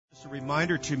Just a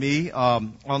reminder to me,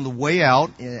 on the way out,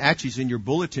 actually it's in your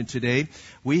bulletin today,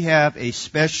 we have a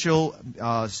special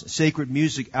sacred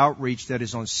music outreach that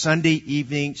is on Sunday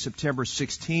evening, September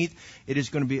 16th. It is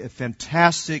going to be a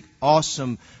fantastic,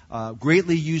 awesome,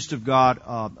 greatly used of God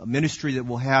ministry that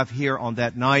we'll have here on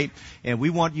that night. And we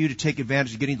want you to take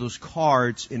advantage of getting those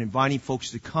cards and inviting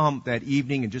folks to come that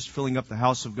evening and just filling up the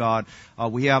house of God.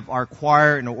 We have our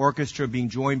choir and our orchestra being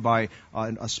joined by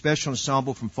a special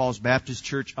ensemble from Falls Baptist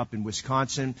Church up in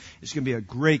Wisconsin. It's going to be a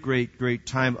great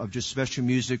time of just special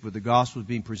music with the gospel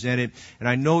being presented. And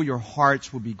I know your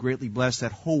hearts will be greatly blessed.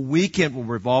 That whole weekend will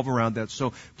revolve around that.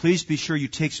 So please be sure you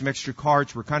take some extra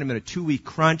cards. We're kind of in a 2-week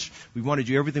crunch. We want to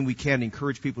do everything we can to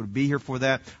encourage people to be here for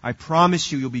that. I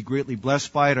promise you'll be greatly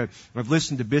blessed by it. I've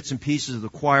listened to bits and pieces of the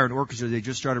choir and orchestra. They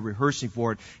just started rehearsing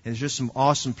for it. And there's just some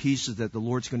awesome pieces that the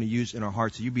Lord's going to use in our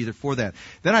hearts. So you be there for that.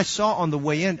 Then I saw on the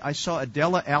way in, I saw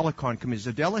Adela Alicon come in. Is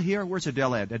Adela here? Where's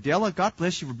Adela at? Adela, God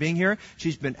bless you for being here.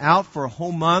 She's been out for a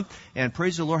whole month. And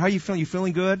praise the Lord. How are you feeling? You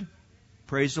feeling good?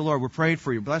 Praise the Lord. We're praying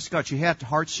for you. Bless God. She had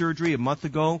heart surgery a month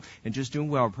ago and just doing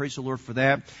well. Praise the Lord for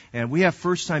that. And we have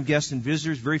first-time guests and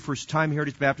visitors, very first time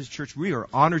Heritage Baptist Church. We are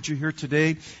honored you're here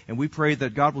today, and we pray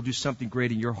that God will do something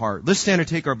great in your heart. Let's stand and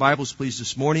take our Bibles, please,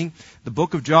 this morning. The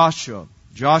book of Joshua,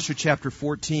 Joshua chapter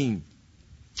 14.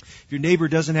 If your neighbor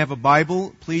doesn't have a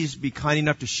Bible, please be kind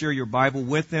enough to share your Bible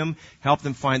with them. Help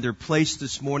them find their place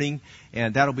this morning,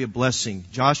 and that'll be a blessing.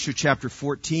 Joshua chapter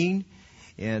 14,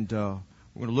 and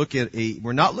we're going to look at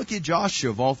we're not looking at Joshua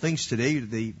of all things today.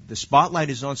 The spotlight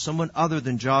is on someone other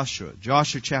than Joshua.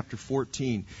 Joshua chapter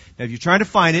 14. Now, if you're trying to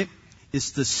find it,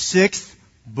 it's the 6th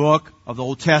book of the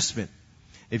Old Testament.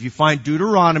 If you find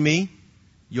Deuteronomy,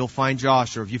 you'll find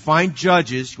Joshua. If you find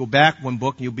Judges, go back one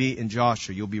book and you'll be in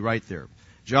Joshua. You'll be right there.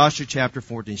 Joshua chapter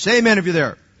 14. Say amen if you're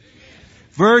there.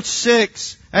 Verse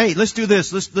 6. Hey, let's do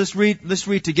this. Let's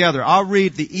read together. I'll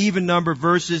read the even number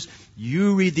verses.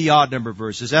 You read the odd number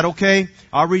verses. Is that okay?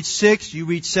 I'll read 6, you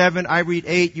read 7, I read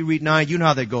 8, you read 9. You know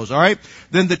how that goes, alright?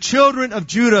 Then the children of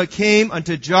Judah came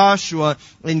unto Joshua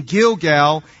in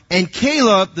Gilgal, and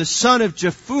Caleb, the son of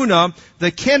Jephunneh,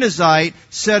 the Kenizzite,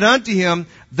 said unto him,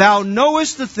 Thou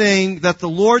knowest the thing that the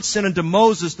Lord sent unto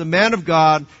Moses, the man of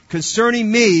God,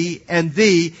 concerning me and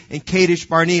thee in Kadesh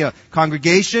Barnea.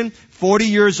 Congregation, 40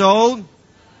 years old.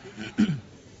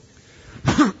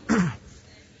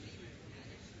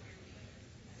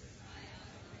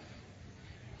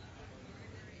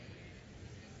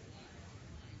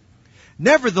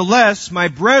 Nevertheless, my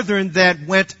brethren that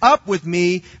went up with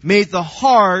me made the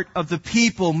heart of the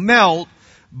people melt,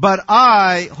 but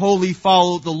I wholly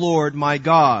followed the Lord my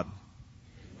God.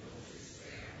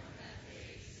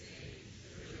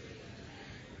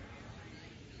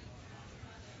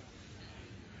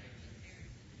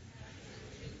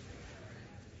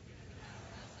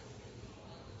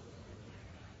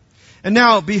 And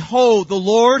now, behold, the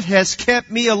Lord has kept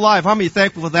me alive. How many are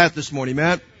thankful for that this morning,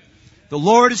 man? The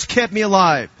Lord has kept me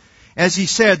alive. As he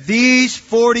said, these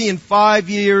 45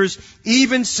 years,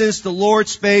 even since the Lord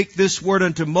spake this word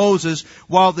unto Moses,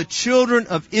 while the children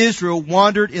of Israel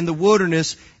wandered in the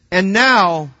wilderness. And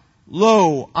now,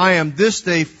 lo, I am this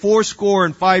day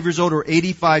 85 years old, or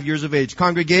 85 years of age.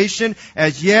 Congregation,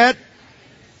 as yet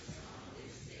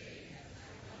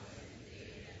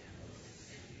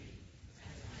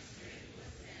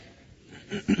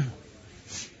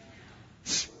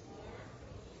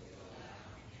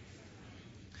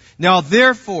Now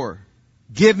therefore,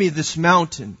 give me this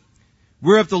mountain,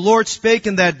 whereof the Lord spake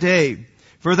in that day.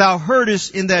 For thou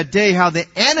heardest in that day how the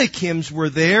Anakims were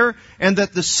there, and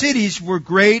that the cities were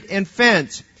great and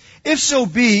fenced. If so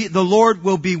be the Lord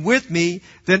will be with me,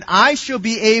 then I shall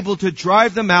be able to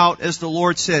drive them out, as the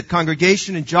Lord said.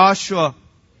 Congregation in Joshua.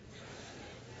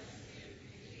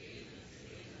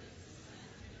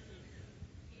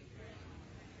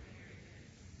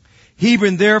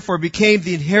 Hebron therefore became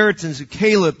the inheritance of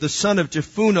Caleb, the son of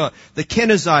Jephunneh, the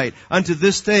Kenizzite, unto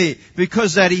this day,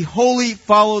 because that he wholly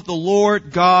followed the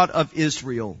Lord God of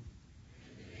Israel.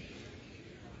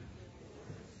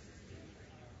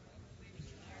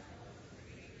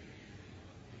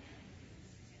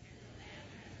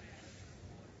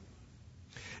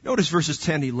 Notice verses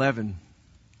 10 and 11.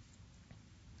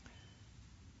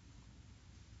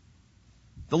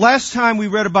 The last time we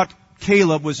read about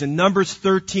Caleb was in Numbers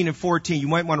 13 and 14. You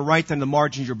might want to write them in the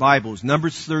margins of your Bibles.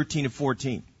 Numbers 13 and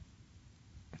 14.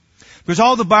 Because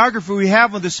all the biography we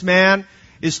have of this man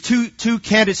is two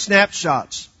candid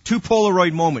snapshots, 2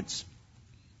 Polaroid moments.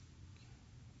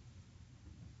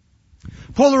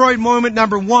 Polaroid moment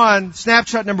number 1,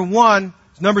 snapshot number 1,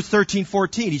 is Numbers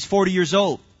 13:14. He's 40 years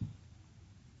old.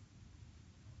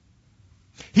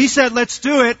 He said, let's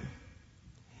do it.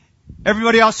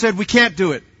 Everybody else said, we can't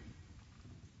do it.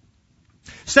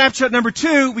 Snapshot number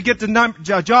 2, we get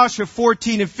to Joshua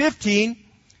 14 and 15.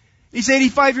 He's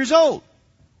 85 years old.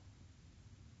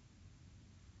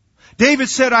 David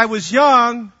said, I was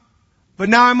young, but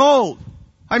now I'm old.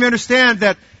 I understand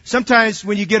that sometimes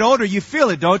when you get older, you feel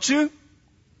it, don't you?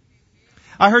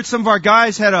 I heard some of our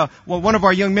guys had one of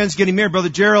our young men's getting married, Brother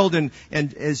Gerald, and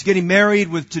is getting married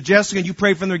to Jessica, and you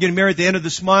pray for them. They're getting married at the end of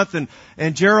this month,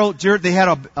 and Gerald, they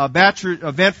had a bachelor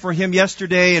event for him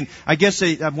yesterday, and I guess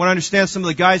what I understand, some of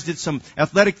the guys did some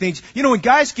athletic things. You know, when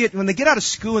they get out of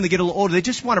school and they get a little older, they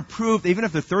just want to prove, even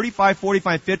if they're 35,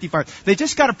 45, 55, they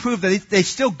just got to prove that they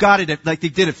still got it like they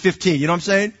did at 15. You know what I'm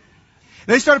saying? And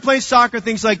they started playing soccer,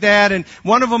 things like that, and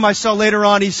one of them I saw later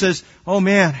on, he says, oh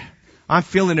man, I'm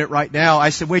feeling it right now. I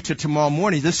said, wait till tomorrow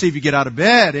morning. Let's see if you get out of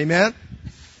bed. Amen.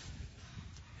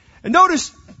 And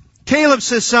notice Caleb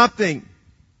says something.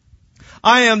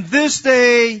 I am this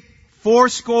day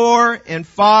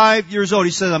 85 years old.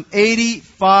 He says, I'm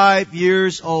 85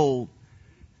 years old.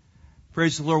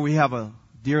 Praise the Lord. We have a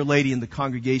dear lady in the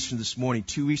congregation this morning,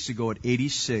 2 weeks ago at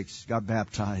 86, got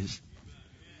baptized.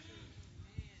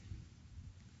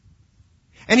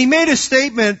 And he made a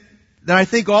statement that I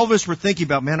think all of us were thinking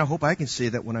about. Man, I hope I can say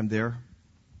that when I'm there.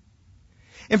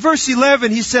 In verse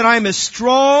 11, he said, I am as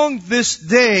strong this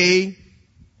day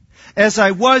as I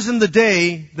was in the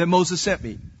day that Moses sent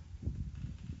me.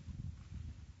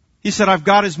 He said, I've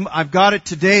got it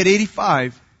today at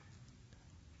 85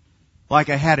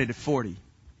 like I had it at 40.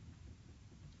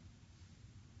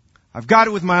 I've got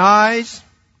it with my eyes.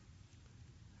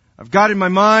 I've got it in my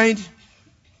mind.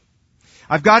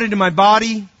 I've got it in my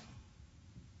body.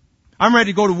 I'm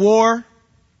ready to go to war.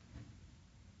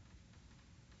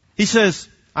 He says,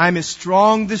 I'm as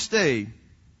strong this day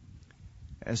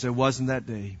as I was in that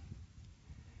day.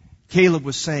 Caleb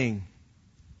was saying,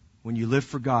 when you live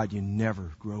for God, you never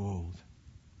grow old.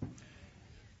 I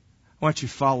want you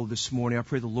to follow this morning. I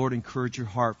pray the Lord encourage your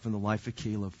heart from the life of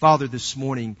Caleb. Father, this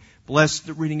morning, bless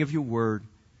the reading of your word.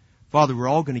 Father, we're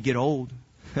all going to get old.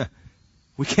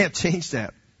 We can't change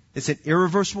that. It's an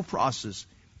irreversible process.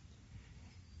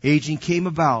 Aging came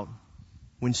about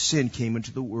when sin came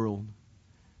into the world.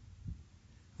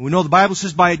 We know the Bible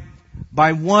says by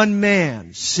one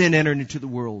man sin entered into the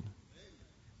world,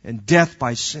 and death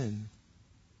by sin.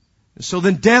 And so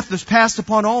then death is passed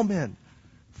upon all men,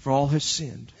 for all have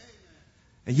sinned.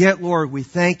 And yet, Lord, we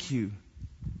thank you.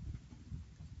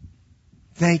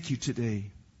 Thank you today.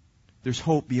 There's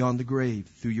hope beyond the grave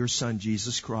through your Son,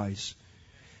 Jesus Christ.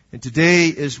 And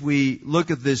today, as we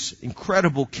look at this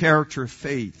incredible character of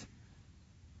faith,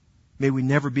 may we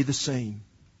never be the same.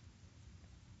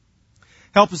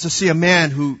 Help us to see a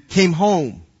man who came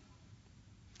home,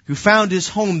 who found his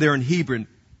home there in Hebron.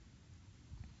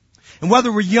 And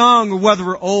whether we're young or whether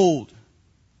we're old,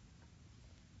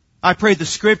 I pray the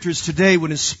Scriptures today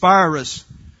would inspire us.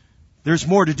 There's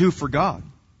more to do for God.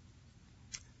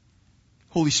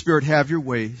 Holy Spirit, have your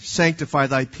way. Sanctify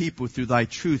thy people through thy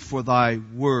truth, for thy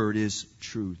word is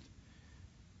truth.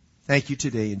 Thank you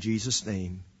today in Jesus'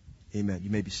 name. Amen. You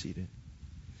may be seated.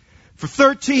 For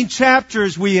 13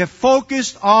 chapters, we have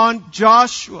focused on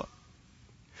Joshua.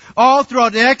 All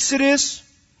throughout Exodus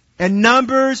and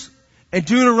Numbers and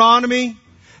Deuteronomy,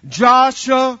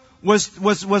 Joshua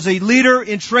was a leader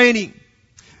in training.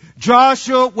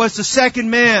 Joshua was the second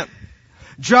man.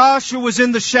 Joshua was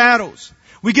in the shadows.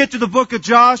 We get to the book of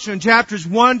Joshua in chapters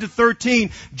 1 to 13.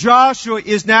 Joshua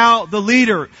is now the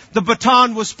leader. The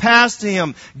baton was passed to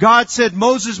him. God said,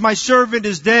 Moses, my servant,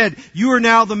 is dead. You are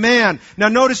now the man. Now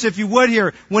notice, if you would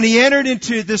here, when he entered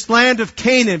into this land of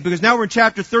Canaan, because now we're in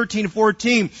chapter 13 and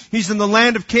 14, he's in the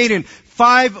land of Canaan.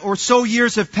 5 or so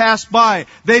years have passed by.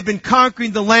 They've been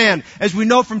conquering the land. As we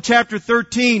know from chapter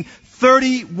 13,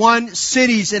 31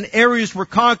 cities and areas were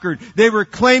conquered. They were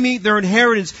claiming their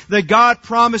inheritance that God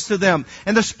promised to them.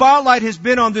 And the spotlight has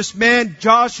been on this man,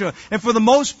 Joshua. And for the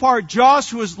most part,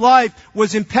 Joshua's life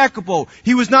was impeccable.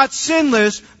 He was not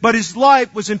sinless, but his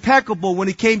life was impeccable when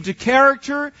it came to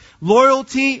character,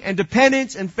 loyalty, and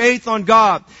dependence and faith on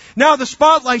God. Now the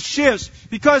spotlight shifts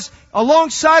because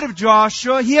alongside of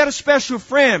Joshua, he had a special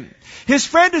friend. His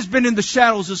friend has been in the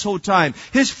shadows this whole time.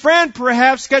 His friend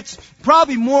perhaps gets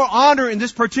probably more honor in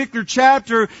this particular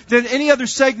chapter than any other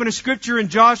segment of Scripture in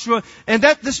Joshua. And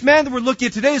this man that we're looking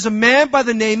at today is a man by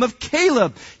the name of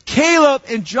Caleb. Caleb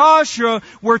and Joshua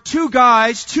were two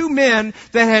men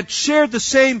that had shared the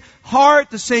same heart,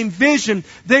 the same vision.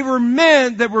 They were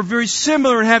men that were very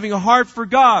similar in having a heart for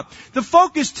God. The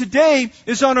focus today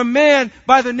is on a man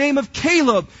by the name of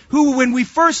Caleb, who when we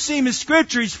first see him in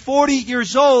Scripture, he's 40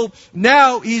 years old.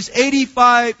 Now he's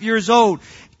 85 years old.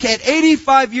 at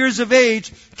 85 years of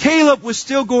age, Caleb was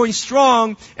still going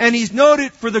strong, and he's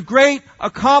noted for the great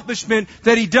accomplishment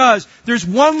that he does. There's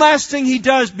one last thing he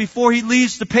does before he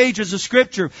leaves the pages of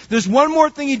Scripture. There's one more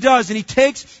thing he does, and he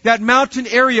takes that mountain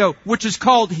area, which is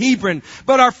called Hebron.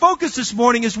 But our focus this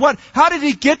morning is what? How did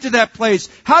he get to that place?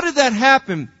 How did that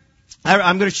happen?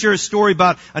 I'm going to share a story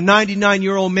about a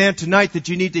 99-year-old man tonight that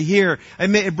you need to hear.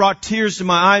 It brought tears to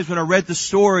my eyes when I read the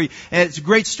story. And it's a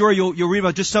great story. You'll read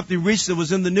about just something recent that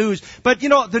was in the news. But,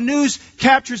 the news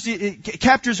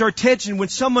captures our attention when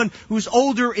someone who's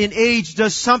older in age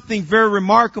does something very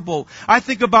remarkable. I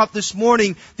think about this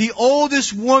morning, the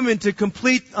oldest woman to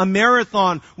complete a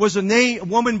marathon was a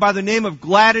woman by the name of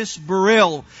Gladys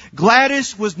Burrill.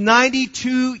 Gladys was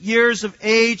 92 years of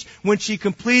age when she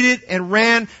completed and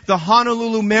ran the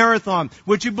Honolulu Marathon.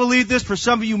 Would you believe this? For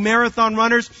some of you marathon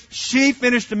runners, she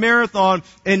finished the marathon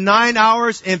in 9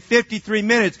 hours and 53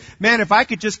 minutes. Man, if I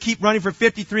could just keep running for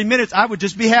 53 minutes, I would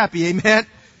just be happy. Amen.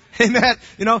 Amen.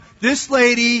 This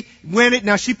lady went it.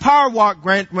 Now she power walked,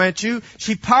 grant you.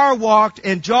 She power walked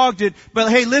and jogged it. But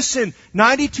hey, listen,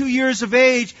 92 years of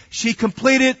age, she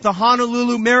completed the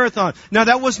Honolulu Marathon. Now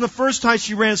that wasn't the first time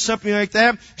she ran something like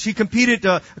that. She competed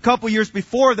a couple years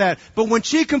before that. But when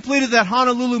she completed that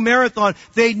Honolulu Marathon,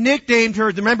 they nicknamed her,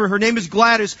 remember her name is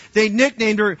Gladys, they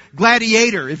nicknamed her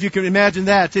Gladiator, if you can imagine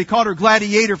that. They called her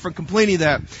Gladiator for completing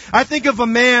that. I think of a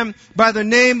man by the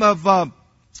name of a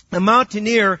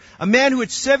mountaineer, a man who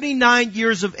at 79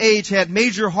 years of age had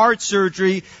major heart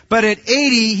surgery, but at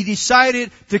 80 he decided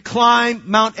to climb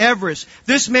Mount Everest.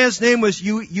 This man's name was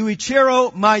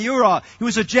Yuichiro Miura. He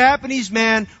was a Japanese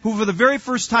man who for the very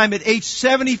first time at age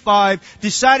 75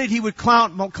 decided he would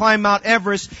climb Mount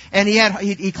Everest, and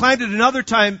he climbed it another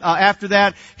time after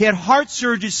that. He had heart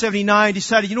surgery at 79,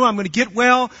 decided, I'm going to get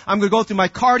well, I'm going to go through my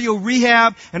cardio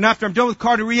rehab, and after I'm done with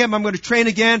cardio rehab, I'm going to train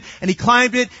again. And he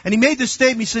climbed it, and he made this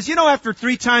statement. He says, after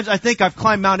 3 times, I think I've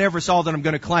climbed Mount Everest all that I'm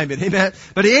going to climb it. Amen.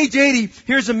 But at age 80,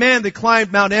 here's a man that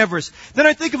climbed Mount Everest. Then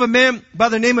I think of a man by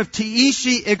the name of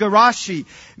Teishi Igarashi.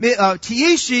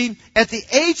 Teishi, at the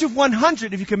age of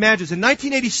 100, if you can imagine, in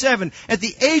 1987, at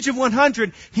the age of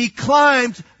 100, he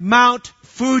climbed Mount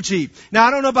Fuji. Now,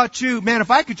 I don't know about you, man,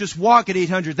 if I could just walk at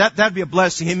 800, that'd be a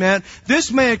blessing, amen? This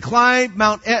man climbed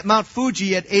Mount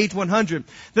Fuji at age 100.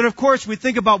 Then, of course, we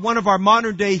think about one of our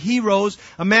modern day heroes,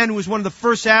 a man who was one of the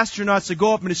first astronauts to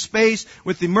go up into space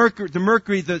with the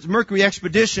Mercury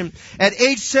expedition. At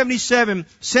age 77,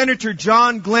 Senator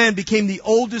John Glenn became the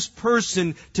oldest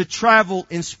person to travel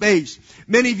in space.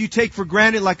 Many of you take for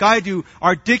granted, like I do,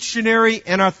 our dictionary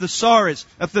and our thesaurus.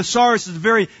 A thesaurus is a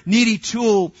very needy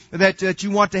tool that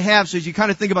you want to have, so as you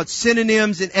kind of think about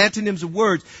synonyms and antonyms of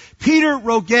words. Peter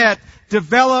Roget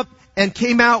developed and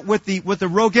came out with the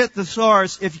Roget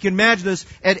thesaurus, if you can imagine this,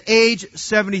 at age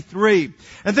 73.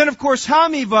 And then, of course, how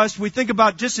many of us, we think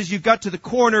about just as you got to the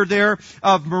corner there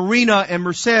of Marina and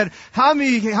Merced, how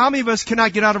many of us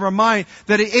cannot get out of our mind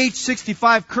that at age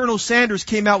 65, Colonel Sanders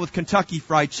came out with Kentucky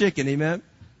Fried Chicken, amen?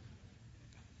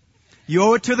 You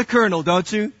owe it to the Colonel,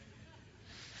 don't you?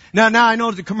 Now I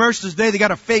know the commercials today, they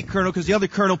got a fake colonel because the other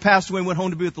colonel passed away and went home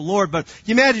to be with the Lord. But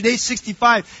you imagine, at age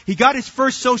 65, he got his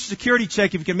first Social Security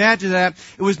check, if you can imagine that.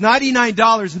 It was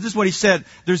 $99, and this is what he said: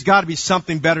 there's got to be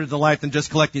something better to life than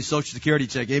just collecting a Social Security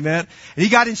check, amen? And he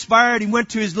got inspired, he went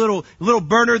to his little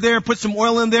burner there and put some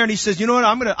oil in there, and he says, you know what,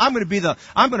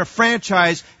 I'm gonna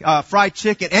franchise fried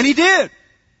chicken. And he did.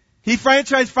 He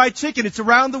franchised fried chicken. It's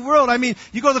around the world. I mean,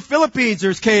 you go to the Philippines,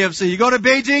 there's KFC. You go to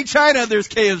Beijing, China, there's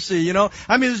KFC,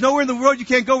 I mean, there's nowhere in the world you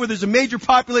can't go where there's a major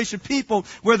population of people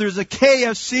where there's a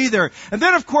KFC there. And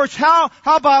then, of course, how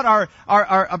about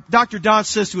our Dr. Don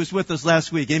Sisk, who was with us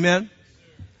last week? Amen?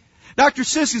 Dr.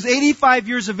 Sisk is 85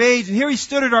 years of age, and here he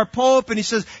stood at our pulpit and he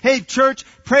says, hey, church,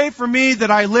 pray for me that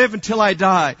I live until I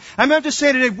die. I meant to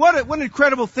say today, what an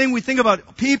incredible thing we think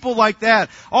about people like that.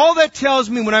 All that tells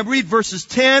me when I read verses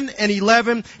 10 and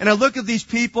 11, and I look at these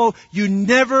people, you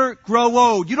never grow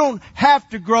old. You don't have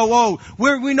to grow old.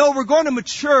 We know we're going to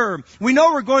mature. We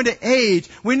know we're going to age.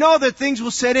 We know that things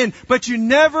will set in, but you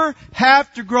never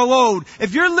have to grow old.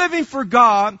 If you're living for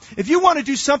God, if you want to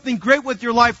do something great with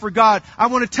your life for God, I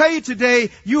want to tell you today,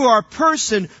 you are a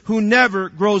person who never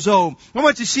grows old. I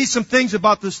want you to see some things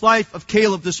about this life of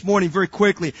Caleb this morning very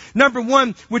quickly. Number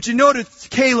one, would you notice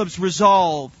Caleb's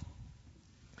resolve?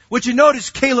 Would you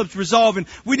notice Caleb's resolve? And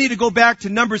we need to go back to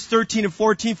Numbers 13 and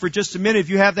 14 for just a minute if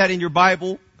you have that in your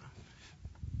Bible.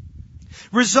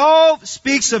 Resolve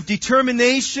speaks of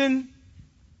determination,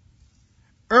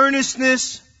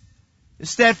 earnestness, and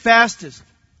steadfastness.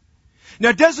 Now,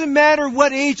 it doesn't matter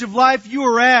what age of life you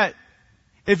are at.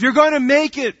 If you're going to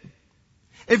make it,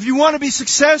 if you want to be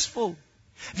successful,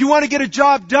 If you want to get a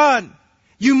job done,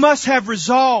 you must have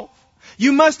resolve.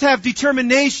 You must have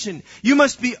determination. You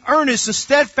must be earnest and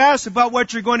steadfast about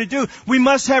what you're going to do. We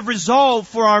must have resolve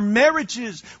for our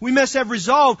marriages. We must have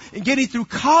resolve in getting through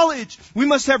college. We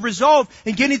must have resolve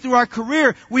in getting through our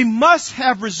career. We must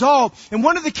have resolve. And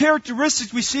one of the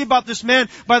characteristics we see about this man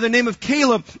by the name of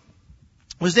Caleb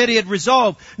was that he had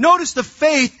resolve. Notice the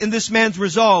faith in this man's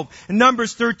resolve. In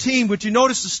Numbers 13, would you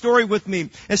notice the story with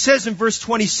me? It says in verse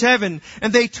 27,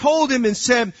 and they told him and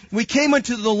said, we came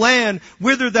unto the land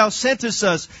whither thou sentest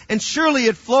us, and surely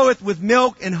it floweth with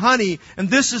milk and honey, and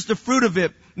this is the fruit of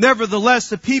it. Nevertheless,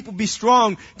 the people be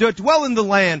strong to dwell in the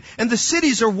land, and the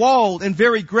cities are walled and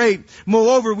very great.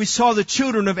 Moreover, we saw the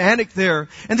children of Anak there,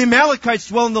 and the Amalekites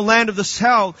dwell in the land of the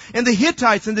south, and the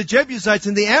Hittites and the Jebusites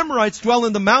and the Amorites dwell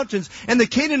in the mountains, and the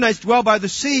Canaanites dwell by the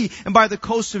sea and by the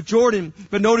coast of Jordan.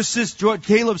 But notice this,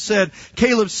 Caleb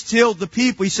stilled the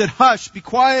people. He said, hush, be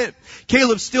quiet.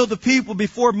 Caleb stilled the people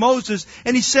before Moses,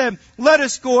 and he said, let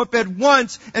us go up at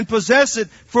once and possess it,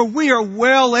 for we are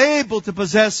well able to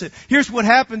possess it. Here's what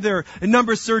happened there in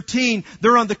Numbers 13.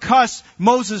 They're on the cusp.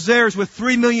 Moses there is with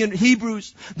 3 million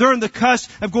Hebrews. They're on the cusp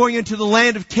of going into the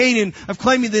land of Canaan, of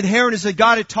claiming the inheritance that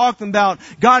God had talked them about.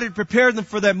 God had prepared them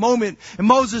for that moment. And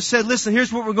Moses said, listen,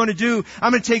 here's what we're going to do.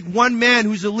 I'm going to take one man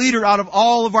who's a leader out of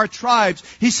all of our tribes.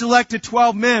 He selected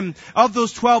 12 men. Of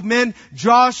those 12 men,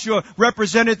 Joshua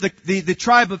represented the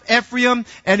tribe of Ephraim.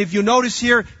 And if you notice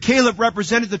here, Caleb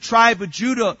represented the tribe of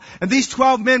Judah. And these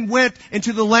 12 men went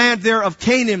into the land there of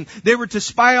Canaan. They were to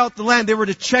spy out the land. They were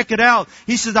to check it out.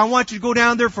 He says, I want you to go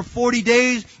down there for 40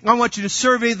 days. I want you to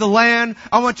survey the land.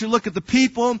 I want you to look at the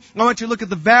people. I want you to look at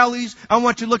the valleys. I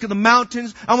want you to look at the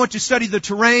mountains. I want you to study the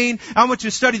terrain. I want you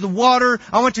to study the water.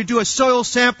 I want you to do a soil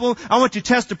sample. I want you to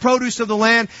test the produce of the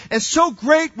land. And so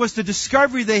great was the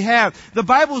discovery they had. The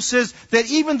Bible says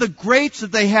that even the grapes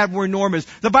that they had were enormous.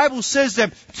 The Bible says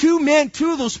that two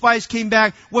of those spies came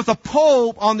back with a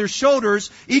pole on their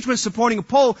shoulders, each one supporting a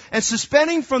pole, and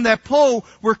suspending from that pole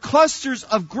were clusters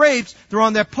of grapes. They're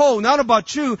on that pole. Not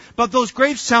about you, but those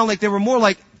grapes sound like they were more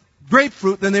like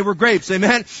grapefruit than they were grapes.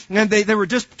 Amen. And they were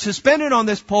just suspended on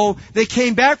this pole. They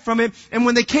came back from it. And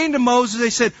when they came to Moses, they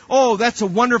said, oh, that's a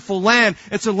wonderful land.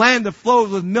 It's a land that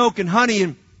flows with milk and honey.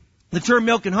 And the term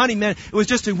milk and honey meant it was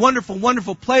just a wonderful,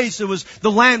 wonderful place. The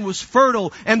land was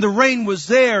fertile and the rain was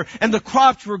there and the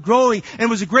crops were growing and it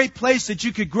was a great place that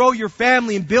you could grow your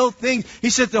family and build things. He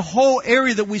said the whole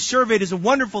area that we surveyed is a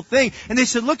wonderful thing. And they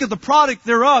said, look at the product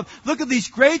thereof. Look at these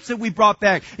grapes that we brought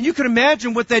back. And you can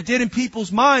imagine what that did in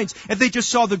people's minds. If they just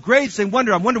saw the grapes, they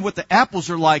wonder, I wonder what the apples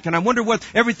are like, and I wonder what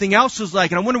everything else is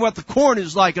like, and I wonder what the corn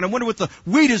is like, and I wonder what the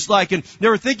wheat is like. And they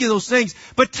were thinking those things.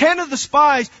 But 10 of the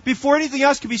spies, before anything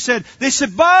else could be said, they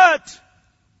said, but,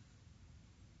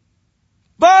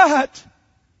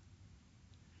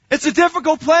 it's a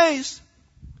difficult place.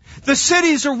 The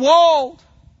cities are walled.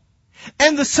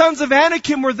 And the sons of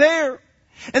Anakim were there.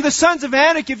 And the sons of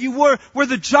Anak, if you were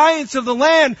the giants of the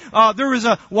land. There was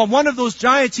one of those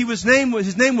giants, his name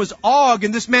was Og,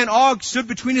 and this man Og stood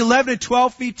between 11 and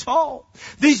 12 feet tall.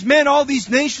 These men, all these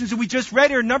nations that we just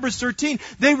read here in Numbers 13,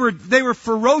 they were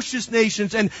ferocious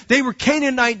nations, and they were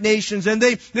Canaanite nations, and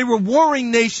they were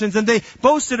warring nations, and they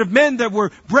boasted of men that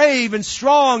were brave and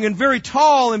strong and very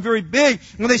tall and very big.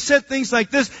 And they said things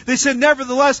like this. They said,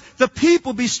 nevertheless, the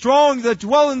people be strong that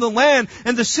dwell in the land,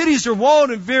 and the cities are walled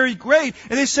and very great.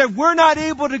 And they said, we're not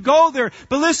able to go there.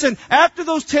 But listen, after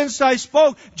those 10 spies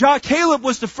spoke, Caleb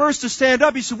was the first to stand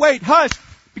up. He said, wait, hush,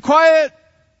 be quiet.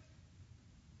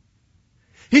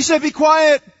 He said, be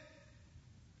quiet.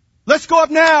 Let's go up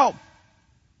now.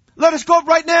 Let us go up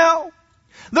right now.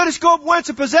 Let us go up once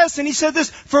and possess. And he said this,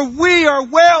 for we are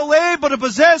well able to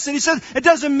possess. And he said, it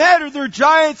doesn't matter, there are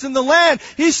giants in the land.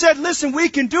 He said, listen, we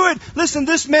can do it. Listen,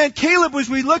 this man Caleb, as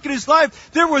we look at his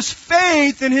life, there was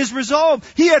faith in his resolve.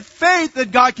 He had faith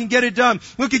that God can get it done.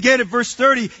 Look again at verse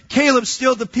 30. Caleb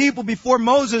stilled the people before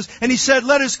Moses, and he said,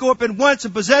 let us go up at once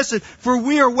and possess it, for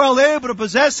we are well able to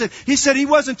possess it. He said he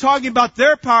wasn't talking about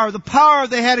their power, the power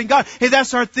they had in God. Hey,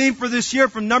 that's our theme for this year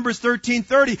from Numbers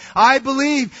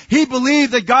 13:30. He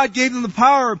believed that God gave him the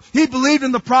power. He believed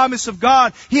in the promise of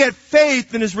God. He had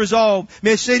faith in his resolve.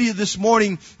 May I say to you this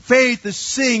morning, faith is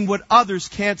seeing what others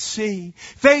can't see.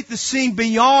 Faith is seeing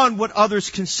beyond what others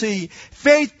can see.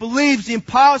 Faith believes the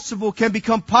impossible can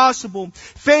become possible.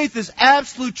 Faith is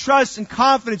absolute trust and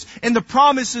confidence in the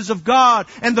promises of God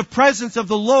and the presence of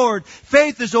the Lord.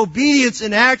 Faith is obedience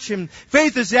in action.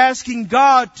 Faith is asking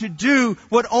God to do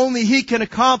what only He can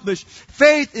accomplish.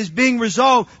 Faith is being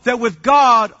resolved that with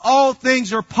God all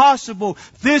things are possible.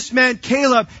 This man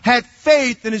Caleb had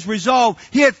faith in his resolve.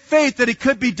 He had faith that it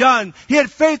could be done. He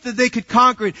had faith faith that they could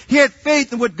conquer it. He had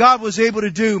faith in what God was able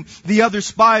to do. The other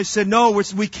spies said, no,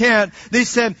 we can't. They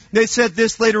said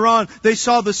this later on. They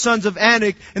saw the sons of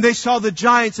Anak, and they saw the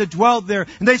giants that dwelled there.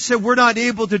 And they said, we're not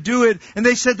able to do it. And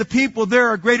they said, the people there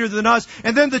are greater than us.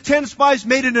 And then the 10 spies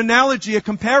made an analogy, a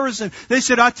comparison. They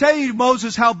said, I'll tell you,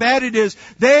 Moses, how bad it is.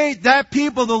 That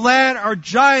people, the land, are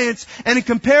giants. And in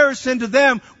comparison to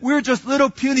them, we're just little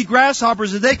puny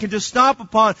grasshoppers that they can just stomp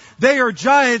upon. They are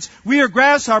giants. We are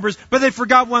grasshoppers. But they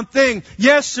forgot one thing.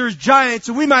 Yes, there's giants,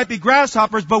 and we might be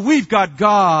grasshoppers, but we've got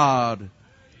God.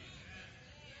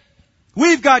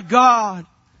 We've got God.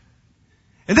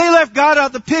 And they left God out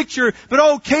of the picture.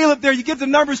 But Caleb there, you get to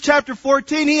Numbers chapter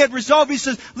 14, he had resolved. He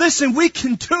says, listen, we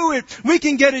can do it. We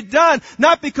can get it done.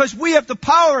 Not because we have the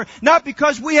power, not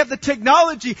because we have the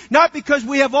technology, not because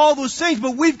we have all those things,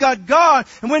 but we've got God.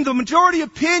 And when the majority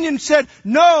opinion said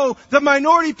no, the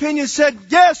minority opinion said,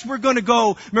 yes, we're going to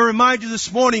go. May I remind you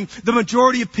this morning, the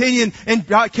majority opinion in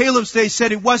Caleb's day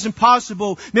said it wasn't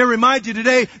possible. May I remind you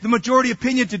today, the majority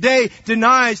opinion today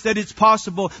denies that it's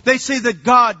possible. They say that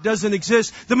God doesn't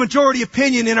exist. The majority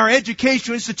opinion in our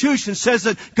educational institutions says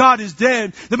that God is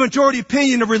dead. The majority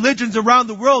opinion of religions around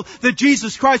the world that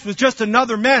Jesus Christ was just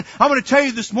another man. I want to tell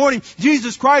you this morning,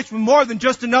 Jesus Christ was more than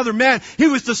just another man. He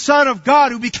was the Son of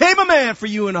God who became a man for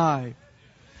you and I.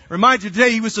 Remind you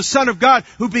today, He was the Son of God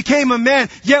who became a man,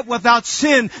 yet without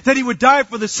sin, that He would die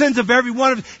for the sins of every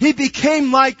one of us. He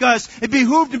became like us. It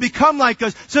behooved to become like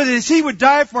us, so that as He would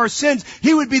die for our sins,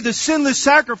 He would be the sinless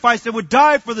sacrifice that would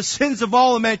die for the sins of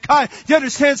all of mankind. You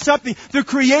understand something? The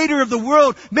Creator of the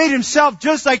world made Himself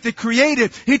just like the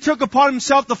created. He took upon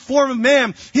Himself the form of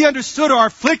man. He understood our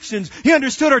afflictions. He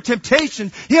understood our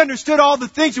temptations. He understood all the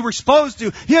things that we're exposed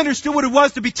to. He understood what it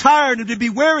was to be tired and to be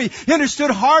weary. He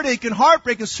understood heartache and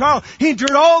heartbreak and sorrow. He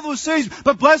endured all those things,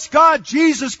 but bless God,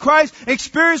 Jesus Christ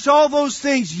experienced all those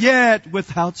things, yet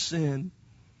without sin.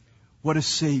 What a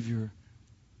Savior.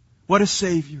 What a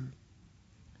Savior.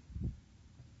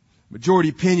 Majority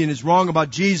opinion is wrong about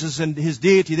Jesus and His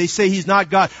deity. They say He's not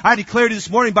God. I declared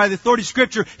this morning by the authority of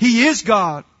Scripture, He is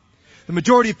God. The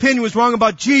majority opinion was wrong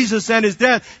about Jesus and His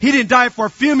death. He didn't die for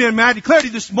a few men. I declared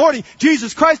it this morning,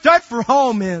 Jesus Christ died for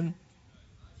all men.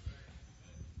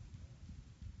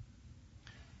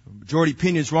 Majority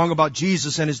opinion is wrong about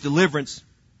Jesus and His deliverance.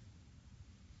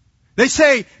 They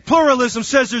say pluralism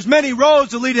says there's many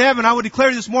roads that lead to heaven. I would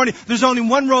declare this morning there's only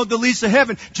one road that leads to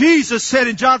heaven. Jesus said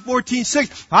in John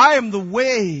 14:6, I am the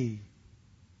way,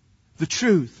 the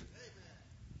truth,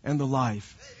 and the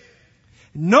life.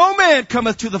 No man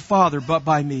cometh to the Father but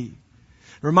by me.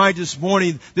 Remind you this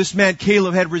morning, this man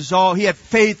Caleb had resolve. He had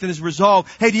faith in his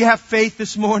resolve. Hey, do you have faith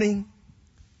this morning?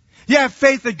 Do you have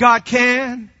faith that God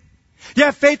can? You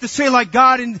have faith to say like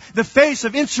God in the face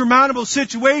of insurmountable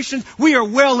situations, we are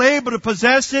well able to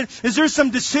possess it. Is there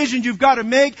some decision you've got to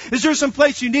make? Is there some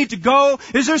place you need to go?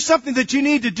 Is there something that you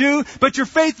need to do? But your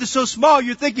faith is so small,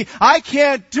 you're thinking, I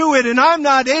can't do it and I'm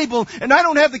not able and I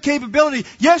don't have the capability.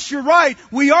 Yes, you're right.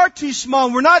 We are too small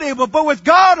and we're not able. But with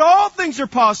God, all things are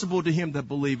possible to him that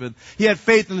believeth. He had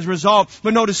faith in his resolve.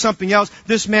 But notice something else.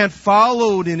 This man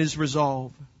followed in his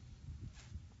resolve.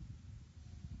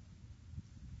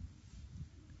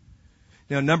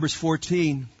 Now, Numbers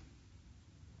 14,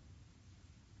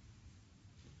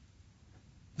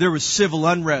 there was civil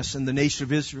unrest in the nation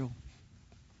of Israel.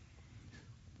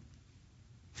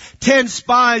 10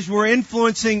 spies were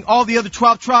influencing all the other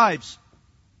 12 tribes.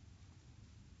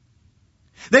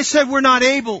 They said, we're not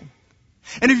able.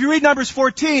 And if you read Numbers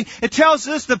 14, it tells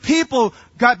us the people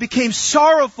became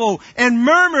sorrowful and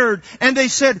murmured. And they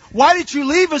said, why did you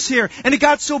leave us here? And it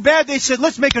got so bad, they said,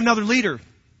 let's make another leader.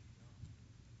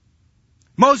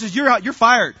 Moses, you're out. You're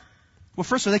fired. Well,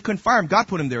 first of all, they couldn't fire him. God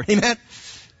put him there. Amen.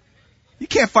 You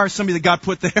can't fire somebody that God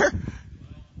put there.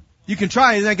 You can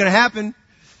try. It's not going to happen.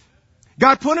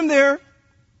 God put him there.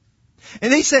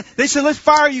 And they said, let's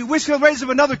fire you. We're going to raise up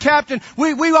another captain.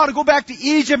 We ought to go back to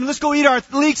Egypt and let's go eat our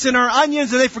leeks and our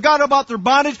onions. And they forgot about their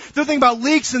bondage. They're thinking about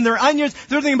leeks and their onions.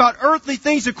 They're thinking about earthly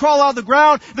things that crawl out of the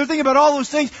ground. They're thinking about all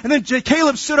those things. And then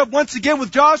Caleb stood up once again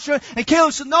with Joshua. And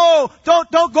Caleb said, no,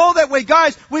 don't go that way,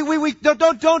 guys. We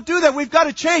don't do that. We've got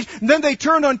to change. And then they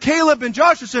turned on Caleb and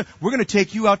Joshua and said, we're going to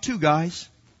take you out too, guys.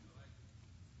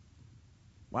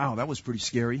 Wow, that was pretty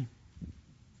scary.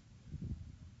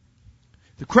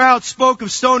 The crowd spoke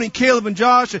of stoning Caleb and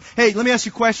Joshua. Hey, let me ask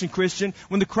you a question, Christian.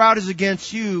 When the crowd is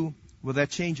against you, will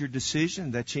that change your decision?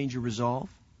 Will that change your resolve?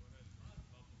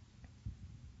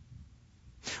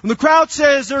 When the crowd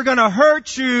says they're going to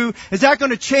hurt you, is that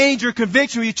going to change your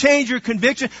conviction? Will you change your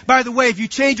conviction? By the way, if you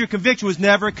change your conviction, it was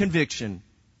never a conviction.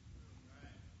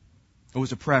 It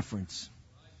was a preference.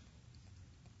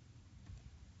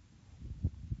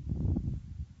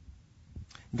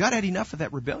 God had enough of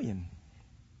that rebellion.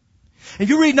 And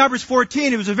you read Numbers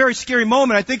 14, it was a very scary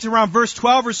moment. I think it's around verse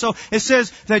 12 or so. It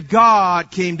says that God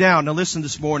came down. Now listen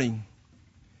this morning.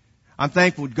 I'm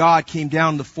thankful God came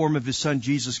down in the form of His Son,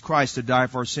 Jesus Christ, to die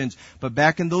for our sins. But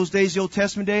back in those days, the Old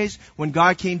Testament days, when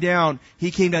God came down, He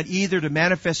came down either to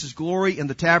manifest His glory in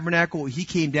the tabernacle, or He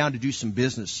came down to do some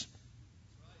business.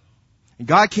 And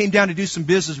God came down to do some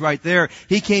business right there.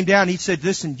 He came down and He said,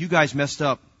 listen, you guys messed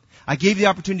up. I gave you the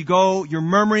opportunity to go. You're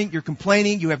murmuring. You're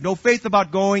complaining. You have no faith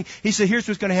about going. He said, here's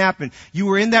what's going to happen. You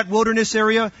were in that wilderness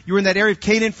area. You were in that area of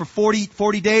Canaan for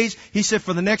 40 days. He said,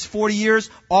 for the next 40 years,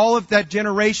 all of that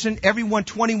generation, everyone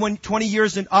 20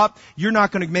 years and up, you're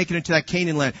not going to make it into that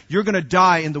Canaan land. You're going to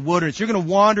die in the wilderness. You're going to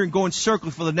wander and go in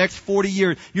circles for the next 40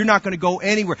 years. You're not going to go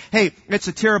anywhere. Hey, it's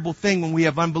a terrible thing when we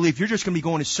have unbelief. You're just going to be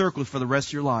going in circles for the rest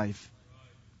of your life.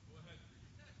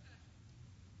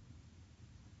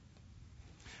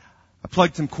 I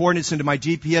plugged some coordinates into my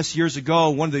GPS years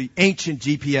ago, one of the ancient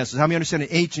GPSs. How many understand an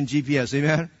ancient GPS?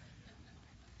 Amen?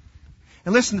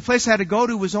 And listen, the place I had to go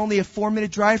to was only a 4-minute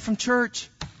drive from church.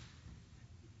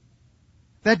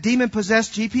 That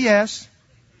demon-possessed GPS.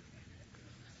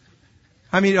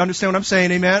 How many understand what I'm saying?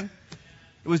 Amen?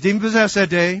 It was demon-possessed that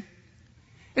day.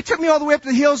 It took me all the way up to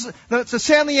the hills, the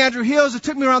San Leandro Hills. It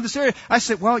took me around this area. I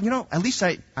said, well, at least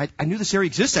I knew this area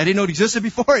existed. I didn't know it existed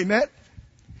before. Amen?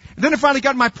 And then I finally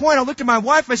got my point. I looked at my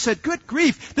wife. I said, good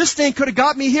grief. This thing could have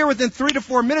got me here within 3 to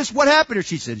 4 minutes. What happened here?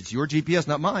 She said, it's your GPS,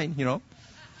 not mine,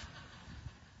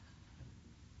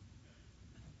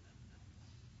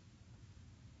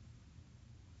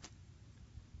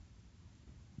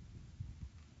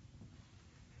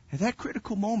 At that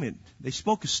critical moment, they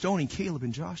spoke of stoning Caleb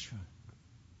and Joshua.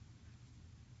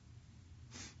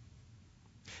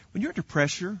 When you're under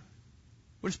pressure,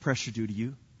 what does pressure do to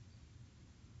you?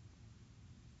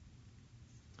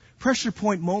 Pressure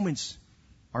point moments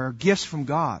are gifts from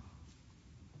God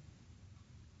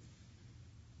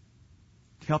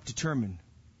to help determine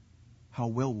how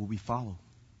well will we follow.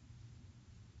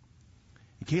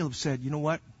 And Caleb said, you know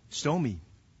what? Stone me.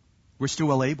 We're still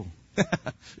well able.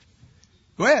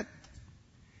 Go ahead.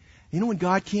 When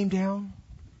God came down,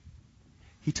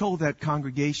 He told that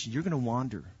congregation, you're going to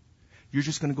wander. You're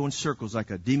just going to go in circles like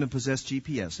a demon-possessed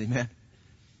GPS. Amen?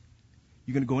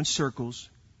 You're going to go in circles.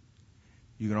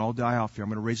 You're going to all die off here. I'm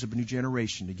going to raise up a new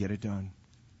generation to get it done.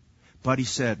 But He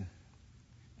said,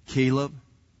 Caleb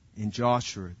and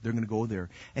Joshua, they're going to go there.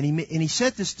 And he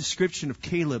said this description of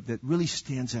Caleb that really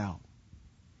stands out.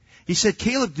 He said,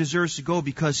 Caleb deserves to go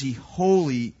because he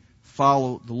wholly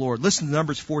followed the Lord. Listen to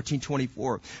Numbers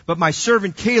 14:24. But my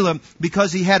servant Caleb,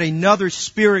 because he had another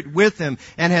spirit with him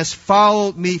and has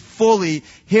followed me fully,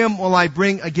 him will I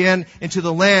bring again into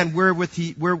the land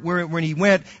when he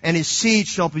went, and his seed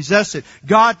shall possess it.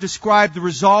 God described the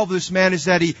resolve of this man is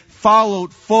that he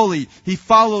followed fully. He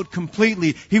followed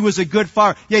completely. He was a good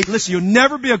follower. Yeah, listen, you'll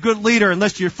never be a good leader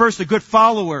unless you're first a good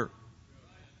follower.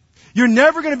 You're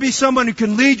never going to be someone who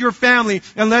can lead your family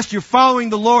unless you're following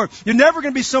the Lord. You're never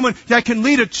going to be someone that can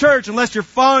lead a church unless you're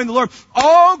following the Lord.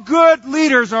 All good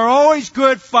leaders are always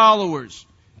good followers.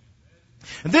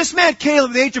 And this man,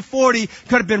 Caleb, at the age of 40,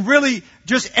 could have been really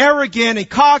just arrogant and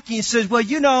cocky and says, well,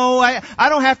 I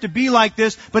don't have to be like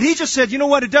this. But he just said, you know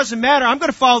what, it doesn't matter. I'm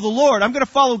going to follow the Lord. I'm going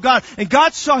to follow God. And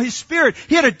God saw his spirit.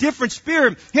 He had a different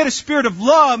spirit. He had a spirit of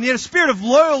love. He had a spirit of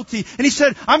loyalty. And he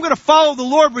said, I'm going to follow the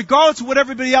Lord regardless of what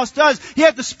everybody else does. He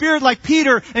had the spirit like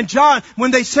Peter and John when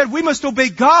they said, we must obey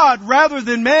God rather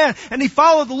than man. And he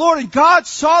followed the Lord. And God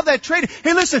saw that trait.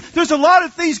 Hey, listen, there's a lot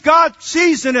of things God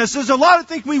sees in us. There's a lot of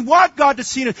things we want God to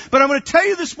see in us. But I'm going to tell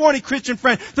you this morning, Christian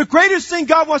friend, the greatest thing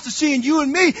God wants to see in you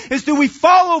and me is do we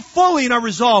follow fully in our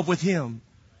resolve with Him.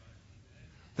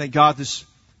 Thank God this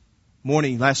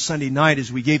morning, last Sunday night,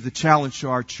 as we gave the challenge to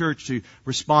our church to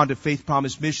respond to Faith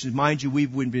Promise Missions. Mind you,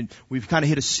 we've kind of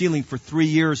hit a ceiling for 3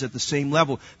 years at the same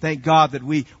level. Thank God that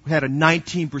we had a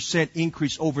 19%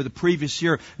 increase over the previous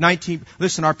year.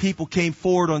 Listen, our people came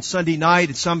forward on Sunday night,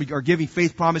 and some are giving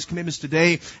Faith Promise commitments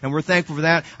today, and we're thankful for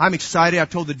that. I'm excited. I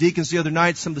told the deacons the other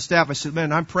night, some of the staff, I said,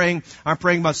 man, I'm praying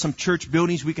about some church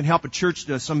buildings we can help a church,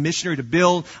 some missionary to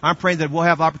build. I'm praying that we'll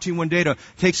have opportunity one day to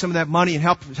take some of that money and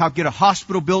help get a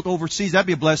hospital built overseas. That'd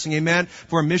be a blessing, amen,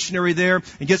 for a missionary there,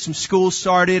 and get some schools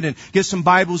started and get some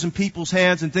Bibles in people's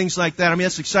hands and things like that. I mean,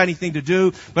 that's an exciting thing to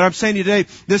do. But I'm saying today,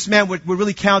 this man, what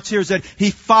really counts here is that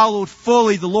he followed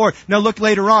fully the Lord. Now look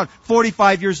later on,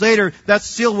 45 years later, that's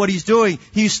still what he's doing.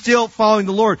 He's still following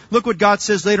the Lord. Look what God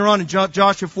says later on in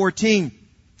Joshua 14.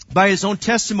 by his own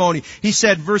testimony. He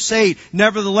said, verse 8,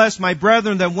 nevertheless, my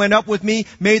brethren that went up with me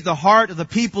made the heart of the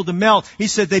people to melt. He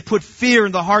said they put fear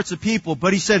in the hearts of people.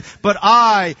 But he said, but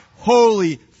I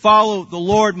wholly follow the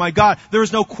Lord my God. There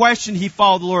was no question he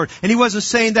followed the Lord. And he wasn't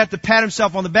saying that to pat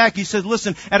himself on the back. He said,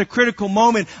 listen, at a critical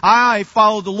moment, I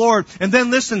followed the Lord. And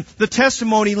then listen, the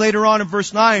testimony later on in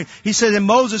verse 9, he said, and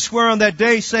Moses swore on that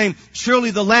day, saying, surely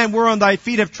the land whereon thy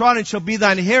feet have trodden shall be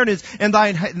thine inheritance, and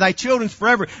thy children's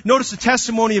forever. Notice the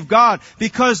testimony of God,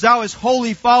 because thou hast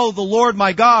wholly followed the Lord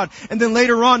my God. And then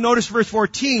later on, notice verse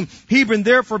 14, Hebron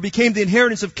therefore became the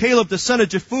inheritance of Caleb the son of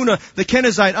Jephunneh the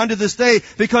Kenizzite unto this day,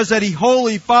 because that he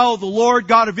wholly follow the Lord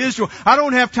God of Israel. I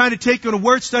don't have time to take you on a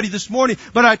word study this morning,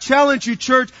 but I challenge you,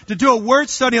 church, to do a word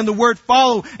study on the word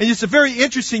follow. And it's a very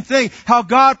interesting thing how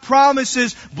God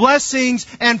promises blessings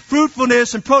and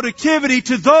fruitfulness and productivity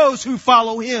to those who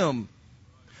follow Him.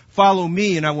 Follow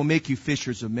me and I will make you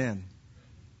fishers of men.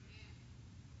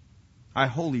 I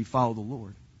wholly follow the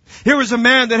Lord. Here was a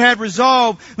man that had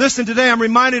resolve. Listen, today I'm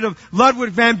reminded of Ludwig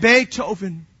van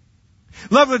Beethoven.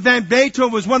 Ludwig van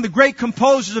Beethoven was one of the great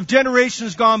composers of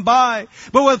generations gone by.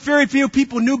 But what very few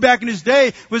people knew back in his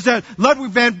day was that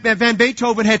Ludwig van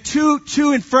Beethoven had two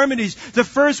infirmities. The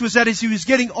first was that as he was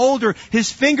getting older, his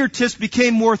fingertips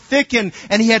became more thickened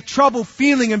and he had trouble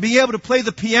feeling and being able to play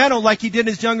the piano like he did in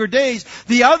his younger days.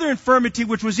 The other infirmity,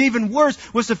 which was even worse,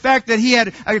 was the fact that he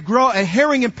had a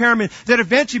hearing impairment that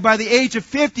eventually by the age of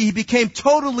 50 he became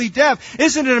totally deaf.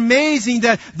 Isn't it amazing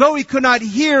that though he could not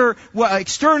hear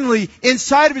externally,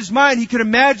 inside of his mind, he could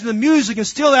imagine the music, and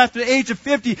still after the age of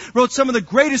 50, wrote some of the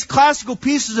greatest classical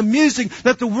pieces of music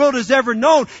that the world has ever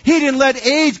known. He didn't let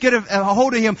age get a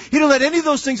hold of him. He didn't let any of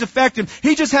those things affect him.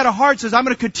 He just had a heart that says, I'm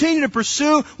going to continue to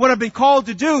pursue what I've been called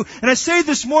to do. And I say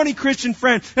this morning, Christian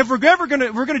friend, if we're going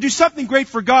to do something great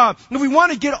for God, if we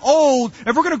want to get old,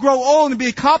 if we're going to grow old and be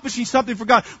accomplishing something for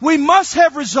God, we must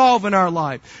have resolve in our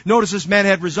life. Notice this man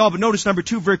had resolve, but notice number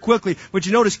 2 very quickly. Would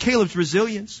you notice Caleb's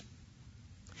resilience?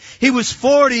 He was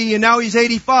 40 and now he's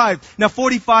 85. Now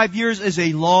 45 years is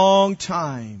a long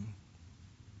time.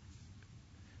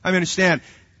 I understand.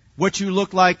 What you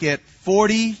look like at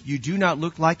 40, you do not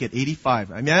look like at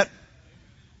 85. I mean,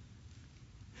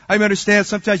 I understand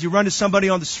sometimes you run to somebody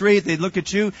on the street, they look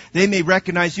at you, they may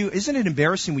recognize you. Isn't it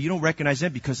embarrassing when you don't recognize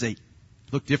them because they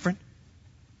look different?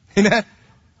 Amen?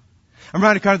 I'm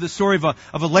writing kind of the story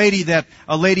of a lady that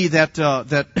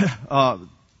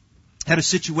had a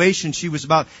situation. She was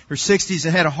about her 60s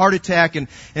and had a heart attack,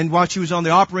 and while she was on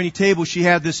the operating table, she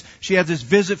had this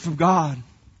visit from God.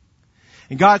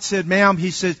 And God said, ma'am, he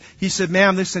said,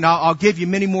 ma'am, listen, I'll give you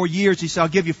many more years. He said, I'll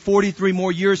give you 43 more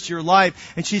years to your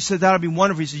life. And she said, that'll be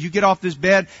wonderful. He said, you get off this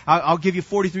bed, I'll give you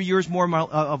 43 years more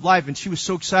of life. And she was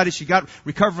so excited. She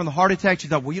recovered from the heart attack. She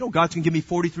thought, well, God's going to give me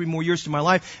 43 more years to my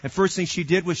life. And first thing she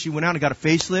did was she went out and got a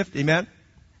facelift. Amen.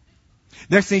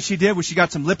 Next thing she did was she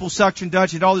got some liposuction done.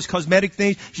 She did all these cosmetic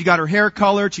things. She got her hair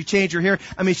colored. She changed her hair.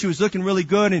 I mean, she was looking really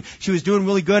good and she was doing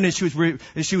really good and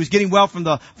she was getting well from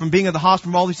being in the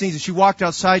hospital, from all these things. And she walked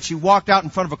outside. She walked out in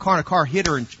front of a car and a car hit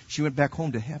her and she went back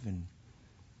home to heaven.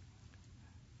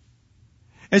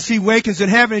 And she awakens in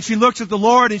heaven and she looks at the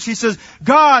Lord and she says,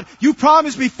 God, you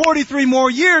promised me 43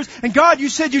 more years. And God, you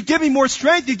said you'd give me more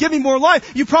strength. You'd give me more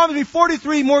life. You promised me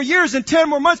 43 more years and 10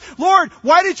 more months. Lord,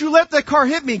 why did you let that car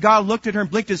hit me? God looked at her and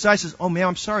blinked his eyes and says, oh, ma'am,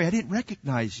 I'm sorry. I didn't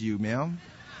recognize you, ma'am.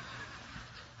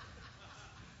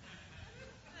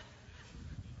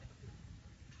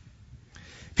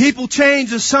 People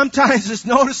change and sometimes it's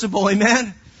noticeable.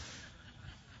 Amen.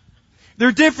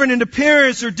 They're different in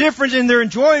appearance. They're different in their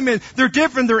enjoyment. They're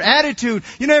different in their attitude.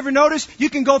 You ever notice?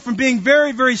 You can go from being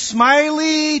very, very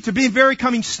smiley to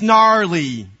becoming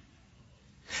snarly.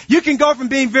 You can go from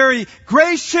being very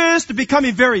gracious to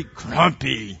becoming very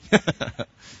grumpy.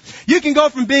 You can go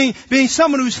from being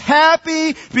someone who's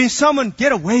happy, being someone,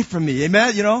 get away from me.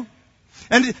 Amen?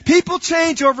 And people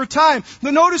change over time.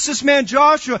 Now notice this man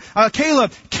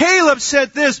Caleb. Caleb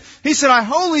said this. He said, I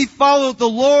wholly followed the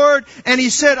Lord. And he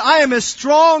said, I am as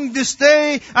strong this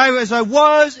day as I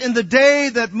was in the day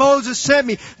that Moses sent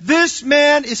me. This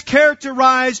man is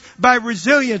characterized by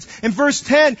resilience. In verse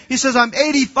 10, he says, I'm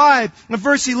 85. In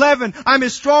verse 11, I'm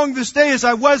as strong this day as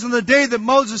I was in the day that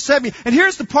Moses sent me. And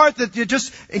here's the part that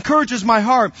just encourages my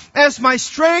heart. As my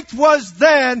strength was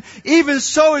then, even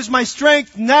so is my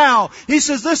strength now. He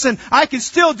says, listen, I can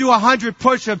still do 100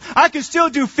 push-ups. I can still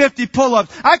do 50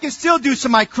 pull-ups. I can still do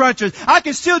some of my crunches. I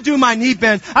can still do my knee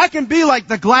bends. I can be like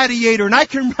the gladiator, and I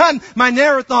can run my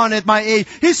marathon at my age.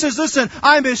 He says, listen,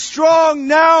 I'm as strong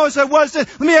now as I was then.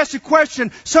 Let me ask you a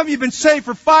question. Some of you have been saved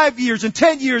for 5 years and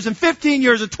 10 years and 15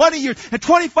 years and 20 years and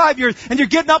 25 years, and you're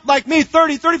getting up like me,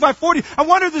 30, 35, 40. I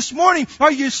wonder this morning,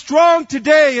 are you strong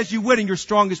today as you would in your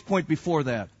strongest point before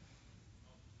that?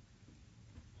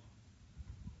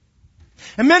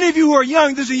 And many of you who are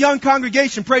young, this is a young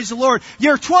congregation, praise the Lord.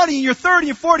 You're 20 and you're 30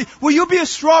 and 40. Will you be as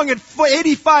strong at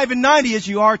 85 and 90 as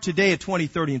you are today at 20,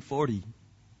 30, and 40?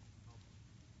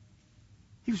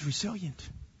 He was resilient.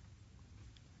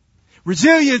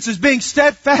 Resilience is being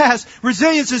steadfast.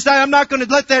 Resilience is that I'm not going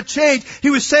to let that change.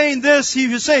 He was saying this. He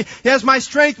was saying, as my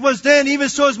strength was then, even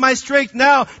so is my strength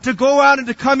now to go out and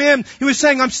to come in. He was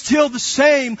saying, I'm still the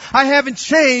same. I haven't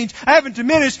changed. I haven't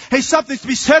diminished. Hey, something's to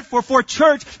be said for a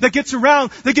church that gets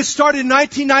around, that gets started in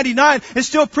 1999 and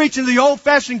still preaching the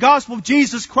old-fashioned gospel of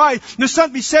Jesus Christ. There's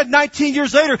something to be said 19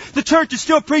 years later. The church is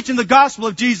still preaching the gospel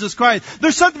of Jesus Christ.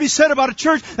 There's something to be said about a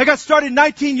church that got started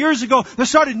 19 years ago, that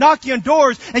started knocking on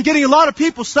doors and getting a lot of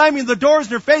people slamming the doors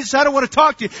in their faces. I don't want to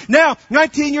talk to you. Now,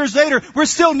 19 years later, we're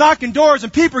still knocking doors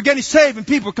and people are getting saved and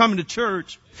people are coming to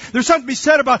church. There's something to be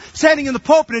said about standing in the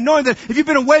pulpit and knowing that if you've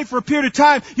been away for a period of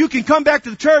time, you can come back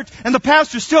to the church and the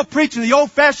pastor's still preaching the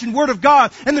old-fashioned Word of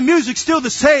God and the music's still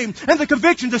the same and the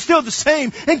convictions are still the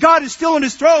same and God is still on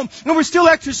His throne and we're still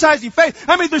exercising faith.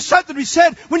 I mean, there's something to be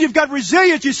said when you've got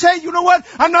resilience. You say, you know what?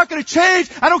 I'm not going to change.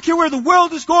 I don't care where the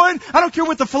world is going. I don't care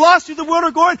what the philosophy of the world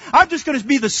are going. I'm just going to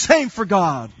be the same for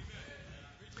God.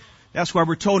 That's why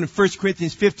we're told in 1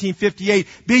 Corinthians 15:58,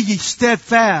 be ye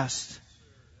steadfast,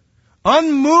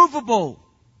 unmovable,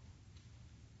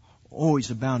 always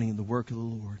abounding in the work of the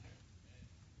Lord.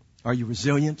 Are you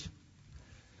resilient?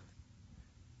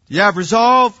 Do you have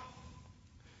resolve?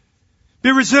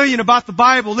 Be resilient about the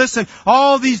Bible. Listen,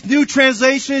 all these new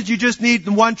translations, you just need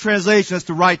the one translation. That's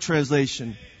the right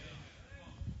translation.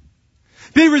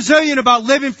 Be resilient about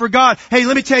living for God. Hey,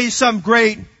 let me tell you something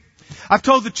great. I've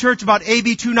told the church about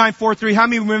AB 2943. How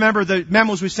many remember the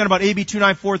memos we sent about AB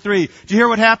 2943? Did you hear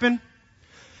what happened?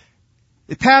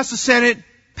 It passed the Senate,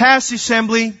 passed the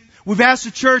Assembly. We've asked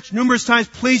the church numerous times,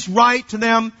 please write to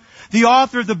them. The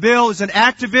author of the bill is an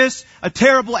activist, a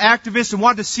terrible activist, and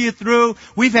wanted to see it through.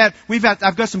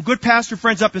 I've got some good pastor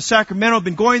friends up in Sacramento,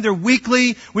 been going there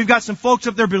weekly. We've got some folks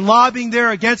up there been lobbying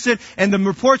there against it, and the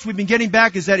reports we've been getting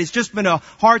back is that it's just been a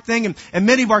hard thing, and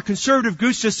many of our conservative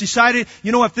groups just decided,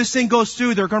 you know, if this thing goes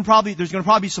through, there's going to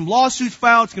probably be some lawsuits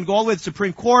filed. It's going to go all the way to the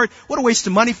Supreme Court. What a waste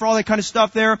of money for all that kind of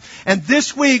stuff there. And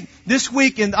this week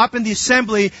up in the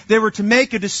Assembly, they were to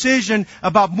make a decision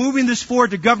about moving this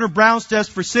forward to Governor Brown's desk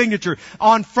for signature.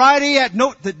 On Friday and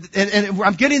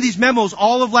I'm getting these memos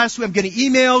all of last week. I'm getting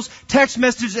emails, text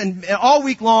messages, and all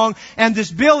week long. And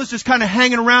this bill is just kind of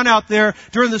hanging around out there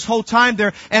during this whole time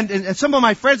there. And some of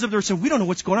my friends up there said, we don't know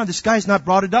what's going on. This guy's not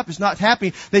brought it up. It's not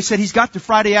happening. They said he's got to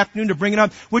Friday afternoon to bring it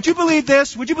up. Would you believe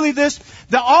this? Would you believe this?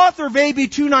 The author of AB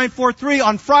 2943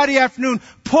 on Friday afternoon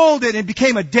pulled it and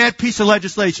became a dead piece of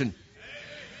legislation.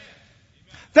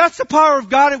 That's the power of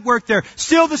God at work there.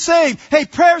 Still the same. Hey,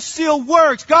 prayer still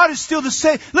works. God is still the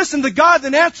same. Listen, the God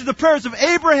that answered the prayers of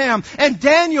Abraham and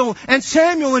Daniel and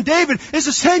Samuel and David is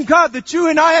the same God that you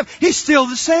and I have. He's still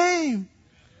the same.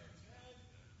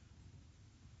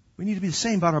 We need to be the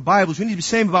same about our Bibles. We need to be the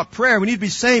same about prayer. We need to be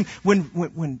the same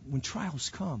when trials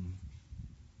come.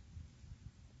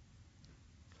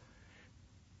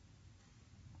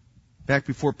 Back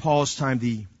before Paul's time,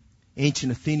 the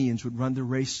ancient Athenians would run their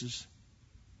races.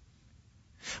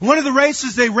 One of the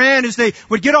races they ran is they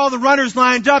would get all the runners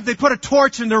lined up. They put a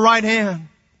torch in their right hand.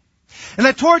 And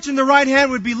that torch in the right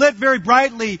hand would be lit very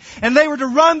brightly. And they were to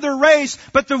run their race.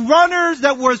 But the runners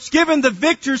that was given the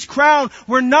victor's crown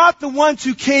were not the ones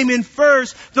who came in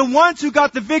first. The ones who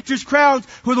got the victor's crowns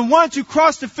were the ones who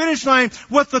crossed the finish line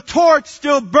with the torch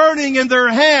still burning in their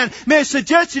hand. May I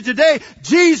suggest to you today,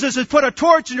 Jesus has put a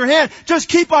torch in your hand. Just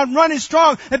keep on running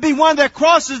strong and be one that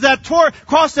crosses that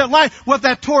cross that line with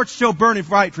that torch still burning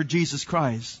bright for Jesus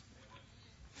Christ.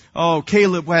 Oh,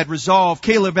 Caleb had resolve.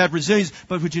 Caleb had resilience.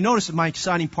 But would you notice my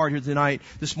exciting part here tonight,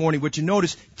 this morning, would you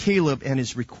notice Caleb and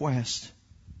his request?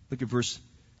 Look at verse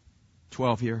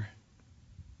 12 here.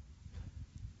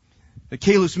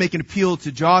 Caleb's making an appeal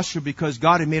to Joshua because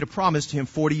God had made a promise to him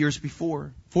 45 years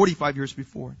before.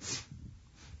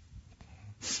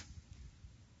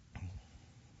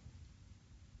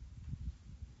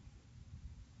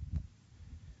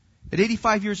 At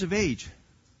 85 years of age,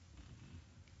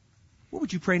 what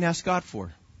would you pray and ask God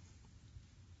for?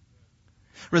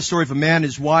 read a story of a man and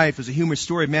his wife. It was a humorous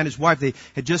story. A man and his wife, they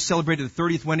had just celebrated the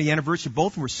 30th wedding anniversary.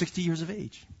 Both of them were 60 years of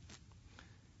age.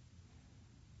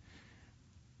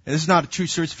 And this is not a true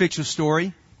story, it's a fictional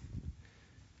story.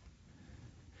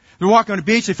 They're walking on the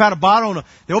beach, they found a bottle, and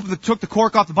they took the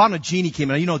cork off the bottle, and a genie came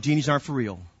in. Now, you know genies aren't for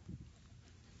real.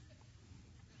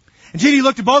 And genie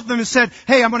looked at both of them and said,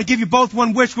 hey, I'm going to give you both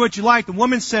one wish. What you like? The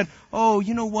woman said, oh,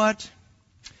 you know what?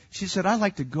 She said, I'd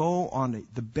like to go on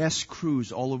the best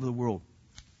cruise all over the world.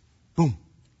 Boom.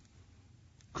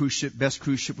 Cruise ship, best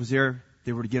cruise ship was there.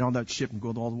 They were to get on that ship and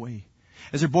go all the way.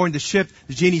 As they're boarding the ship,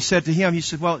 the genie said to him, he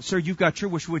said, well, sir, you've got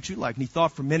your wish. What would you like? And he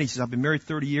thought for a minute. He said, I've been married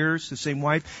 30 years, the same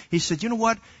wife. He said, you know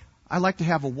what? I'd like to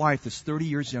have a wife that's 30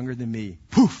 years younger than me.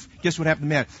 Poof. Guess what happened to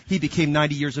the man? He became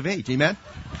 90 years of age. Amen?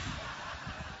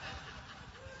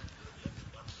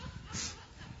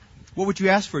 What would you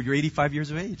ask for? You're 85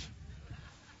 years of age.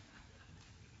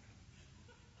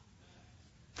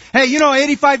 Hey,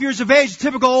 85 years of age, a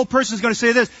typical old person is going to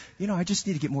say this, I just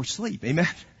need to get more sleep. Amen?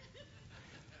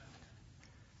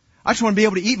 I just want to be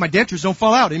able to eat. My dentures don't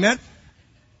fall out. Amen?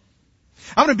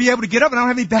 I want to be able to get up and I don't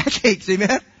have any backaches.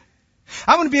 Amen?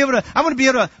 I want to be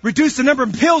able to reduce the number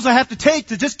of pills I have to take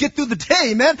to just get through the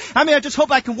day, man. I just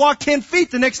hope I can walk 10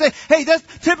 feet the next day. Hey, that's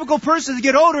typical person to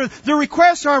get older. Their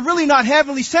requests are really not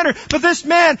heavenly centered. But this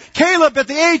man, Caleb, at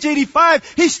the age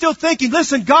 85, he's still thinking,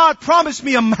 listen, God promised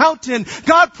me a mountain.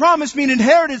 God promised me an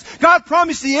inheritance. God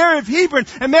promised the area of Hebron.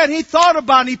 And man, he thought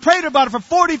about it and he prayed about it for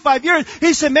 45 years.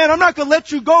 He said, man, I'm not going to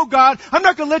let you go, God. I'm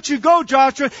not going to let you go,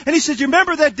 Joshua. And he said, you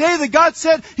remember that day that God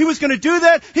said he was going to do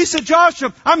that? He said,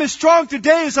 Joshua, I'm as strong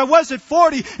today as I was at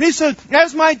 40. And he said,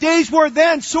 as my days were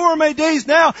then, so are my days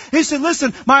now. He said,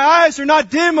 listen, my eyes are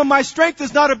not dim and my strength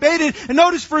is not abated. And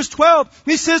notice verse 12.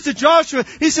 He says to Joshua,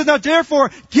 he said, now therefore,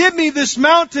 give me this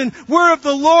mountain whereof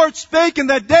the Lord spake in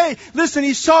that day. Listen,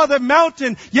 he saw that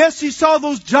mountain. Yes, he saw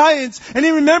those giants. And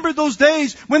he remembered those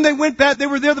days when they went back. They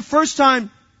were there the first time.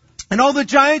 And all the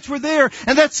giants were there,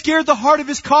 and that scared the heart of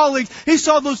his colleagues. He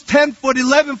saw those 10-foot,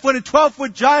 11-foot, and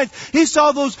 12-foot giants. He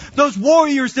saw those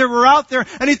warriors that were out there,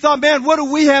 and he thought, man, what do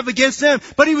we have against them?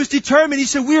 But he was determined. He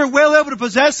said, we are well able to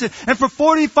possess it. And for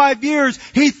 45 years,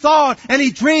 he thought, and he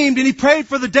dreamed, and he prayed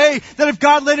for the day that if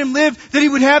God let him live, that he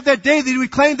would have that day, that he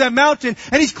would claim that mountain.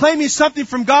 And he's claiming something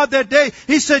from God that day.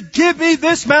 He said, give me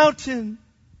this mountain.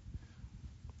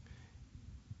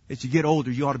 As you get older,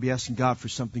 you ought to be asking God for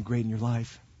something great in your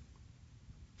life.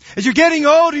 As you're getting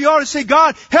older, you ought to say,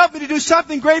 God, help me to do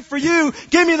something great for you.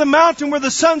 Give me the mountain where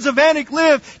the sons of Anak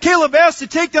live. Caleb asked to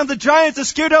take down the giants that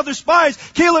scared other spies.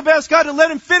 Caleb asked God to let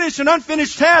him finish an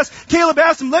unfinished task. Caleb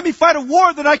asked him, let me fight a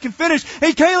war that I can finish.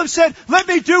 And Caleb said, let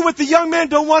me do what the young men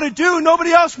don't want to do.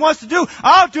 Nobody else wants to do.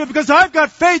 I'll do it because I've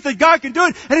got faith that God can do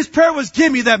it. And his prayer was,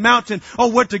 give me that mountain. Oh,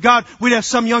 what to God, we'd have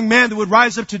some young man that would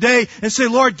rise up today and say,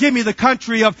 Lord, give me the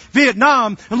country of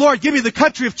Vietnam. And Lord, give me the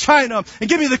country of China. And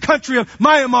give me the country of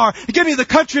Myanmar. And give me the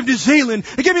country of New Zealand.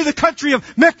 And give me the country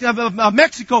of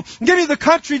Mexico. And give me the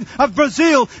country of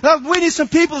Brazil. We need some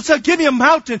people that say, give me a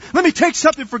mountain. Let me take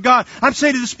something for God. I'm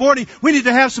saying to this morning, we need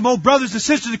to have some old brothers and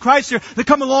sisters of Christ here that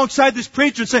come alongside this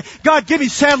preacher and say, God, give me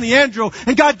San Leandro.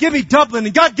 And God, give me Dublin.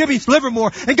 And God, give me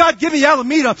Livermore. And God, give me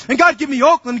Alameda. And God, give me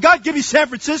Oakland. And God, give me San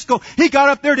Francisco. He got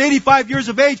up there at 85 years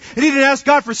of age and he didn't ask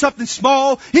God for something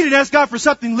small. He didn't ask God for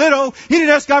something little. He didn't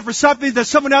ask God for something that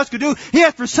someone else could do. He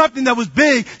asked for something that was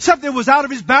big, something that was out of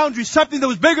his boundaries, something that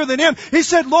was bigger than him. He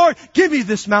said, Lord, give me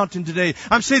this mountain today.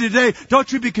 I'm saying today,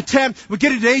 don't you be content with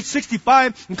getting to age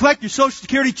 65 and collect your Social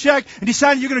Security check and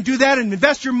deciding you're going to do that and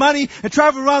invest your money and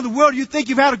travel around the world. You think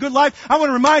you've had a good life. I want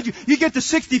to remind you, you get to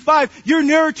 65, you're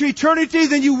nearer to eternity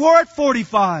than you were at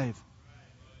 45.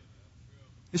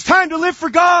 It's time to live for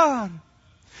God.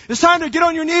 It's time to get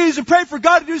on your knees and pray for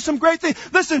God to do some great things.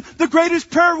 Listen, the greatest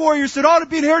prayer warriors that ought to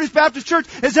be in Heritage Baptist Church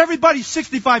is everybody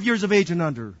 65 years of age and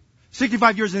under.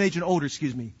 65 years of age and older,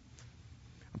 I'm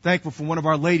thankful for one of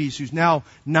our ladies who's now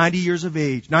 90 years of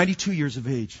age, 92 years of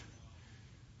age.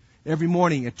 Every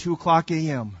morning at 2 o'clock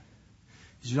a.m.,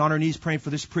 she's on her knees praying for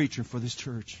this preacher and for this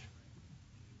church.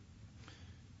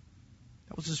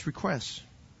 That was his request.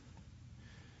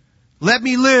 Let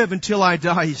me live until I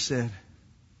die, he said.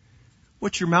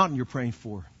 What's your mountain you're praying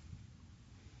for?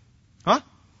 Huh?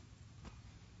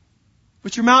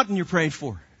 What's your mountain you're praying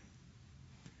for?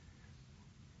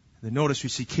 Then notice we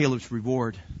see Caleb's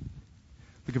reward.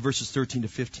 Look at verses 13 to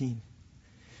 15.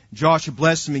 Joshua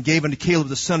blessed him and gave unto Caleb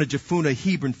the son of Jephunneh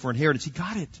Hebron for inheritance. He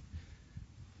got it.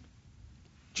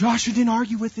 Joshua didn't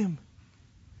argue with him.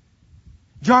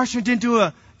 Joshua didn't do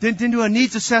a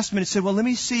needs assessment and said, well, let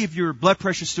me see if your blood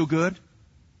pressure's still good.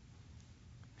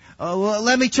 Well,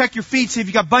 let me check your feet, see if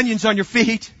you got bunions on your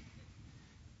feet.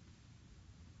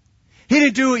 He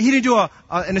didn't do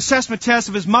an assessment test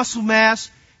of his muscle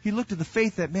mass. He looked at the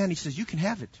faith of that man. He says, you can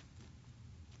have it.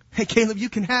 Hey, Caleb, you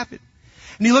can have it.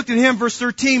 And he looked at him, verse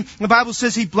 13, the Bible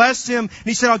says he blessed him, and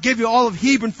he said, I'll give you all of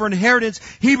Hebron for an inheritance.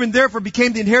 Hebron therefore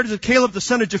became the inheritance of Caleb, the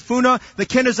son of Jephunneh, the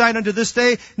Kenizzite unto this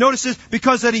day. Notice this,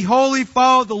 because that he wholly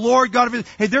followed the Lord God of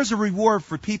Israel. Hey, there's a reward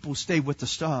for people who stay with the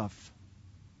stuff.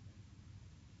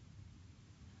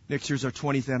 Next year's our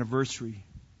 20th anniversary.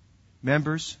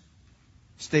 Members,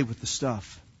 stay with the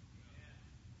stuff.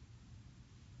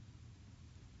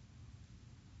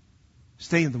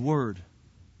 Stay in the Word.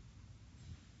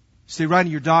 Stay right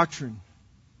in your doctrine.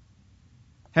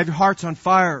 Have your hearts on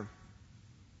fire.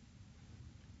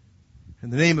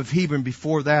 And the name of Hebron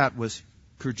before that was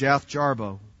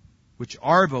Kirjath-Jarba, which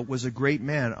Arba was a great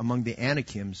man among the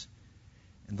Anakims,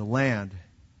 and the land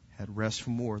had rest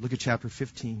from war. Look at chapter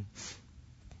 15.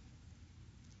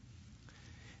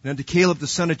 And unto Caleb the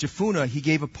son of Jephunneh he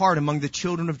gave a part among the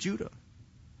children of Judah,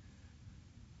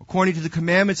 according to the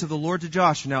commandments of the Lord to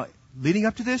Joshua. Now, leading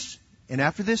up to this, and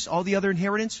after this, all the other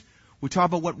inheritance, we talk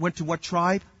about what went to what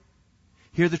tribe.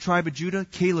 Here the tribe of Judah,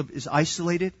 Caleb is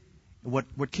isolated.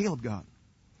 What Caleb got.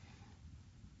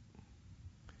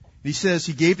 And he says,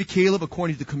 he gave to Caleb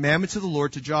according to the commandments of the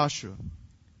Lord to Joshua.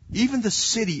 Even the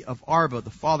city of Arba,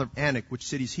 the father of Anak, which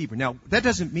city is Hebron. Now, that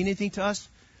doesn't mean anything to us,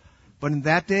 but in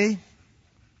that day,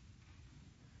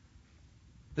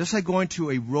 that's like going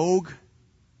to a rogue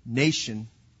nation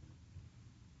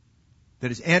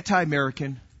that is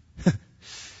anti-American,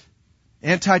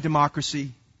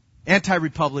 anti-democracy,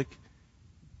 anti-republic,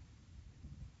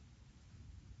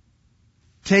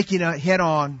 taking it head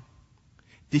on,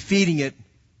 defeating it,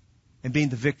 and being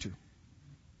the victor.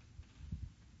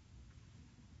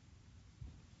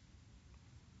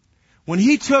 When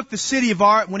he took the city of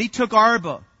when he took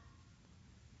Arba,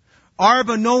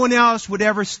 no one else would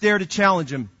ever dare to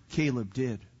challenge him. Caleb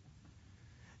did.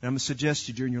 And I'm going to suggest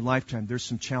to you during your lifetime, there's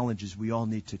some challenges we all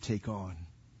need to take on.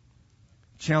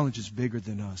 Challenges bigger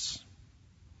than us.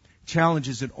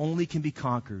 Challenges that only can be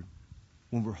conquered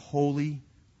when we're wholly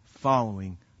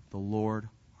following the Lord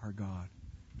our God.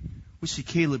 We see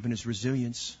Caleb in his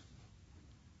resilience.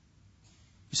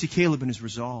 We see Caleb in his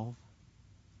resolve.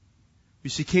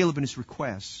 We see Caleb in his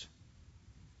request.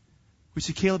 We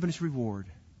see Caleb in his reward.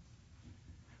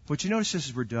 But you notice this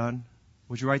as we're done?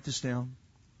 Would you write this down?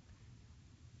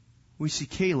 We see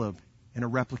Caleb in a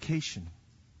replication.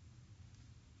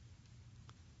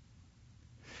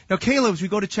 Now Caleb, as we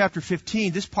go to chapter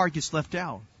 15, this part gets left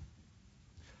out.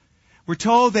 We're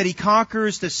told that he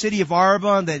conquers the city of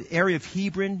Arba and that area of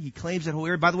Hebron. He claims that whole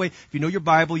area. By the way, if you know your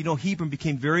Bible, you know Hebron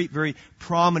became very, very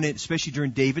prominent, especially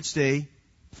during David's day.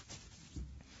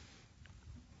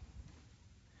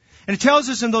 And it tells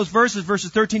us in those verses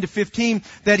 13 to 15,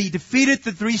 that he defeated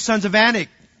the three sons of Anak,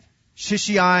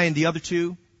 Shishai and the other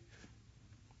two.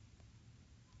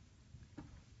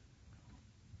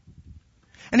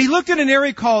 And he looked at an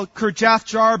area called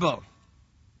Kirjath-Jarba. It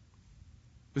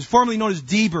was formerly known as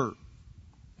Deber.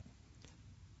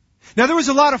 Now there was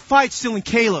a lot of fights still in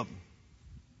Caleb.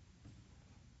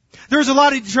 There was a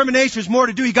lot of determination. There's more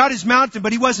to do. He got his mountain,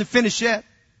 but he wasn't finished yet.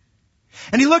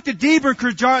 And he looked at Deber,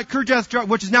 Kirjath,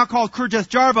 which is now called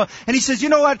Kirjath-Jarba, and he says, you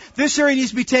know what? This area needs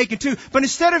to be taken too. But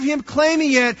instead of him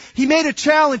claiming it, he made a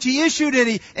challenge. He issued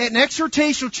an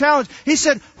exhortational challenge. He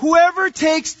said, whoever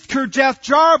takes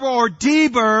Kirjath-Jarba or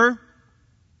Deber,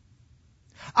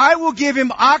 I will give him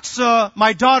Aksa,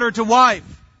 my daughter, to wife.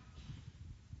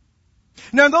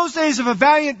 Now in those days of a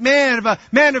valiant man, of a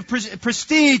man of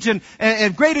prestige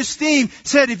and great esteem,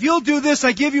 said, if you'll do this,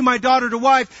 I give you my daughter to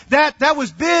wife. That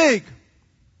was big.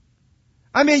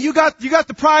 I mean, you got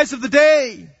the prize of the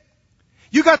day.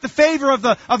 You got the favor of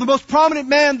the most prominent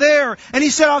man there. And he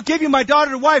said, I'll give you my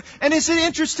daughter to wife. And it's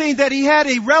interesting that he had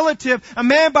a relative, a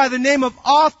man by the name of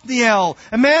Othniel,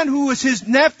 a man who was his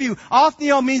nephew.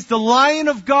 Othniel means the Lion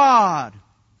of God.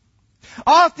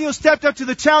 Othniel stepped up to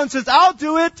the challenge and says, I'll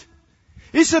do it.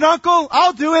 He said, Uncle,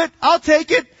 I'll do it. I'll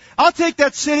take it. I'll take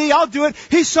that city. I'll do it.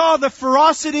 He saw the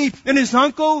ferocity in his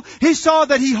uncle. He saw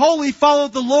that he wholly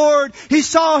followed the Lord. He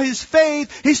saw his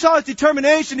faith. He saw his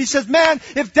determination. He says, man,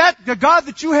 if the God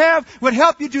that you have would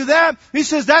help you do that, he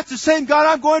says, that's the same God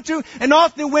I'm going to. And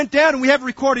Othniel went down, and we have it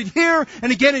recorded here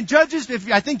and again in Judges,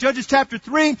 I think Judges chapter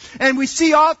 3, and we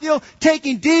see Othniel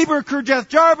taking Deber,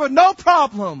 Kirjath-Jarba, no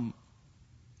problem.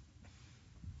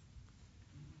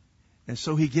 And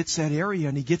so he gets that area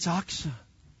and he gets Aksa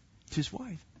to his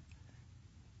wife.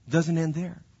 Doesn't end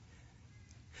there.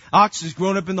 Aksa's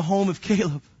grown up in the home of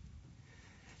Caleb.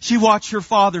 She watched her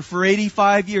father for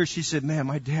 85 years. She said, man,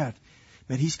 my dad,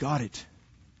 he's got it.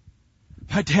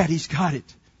 My dad, he's got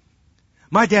it.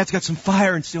 My dad's got some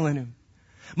fire still in him.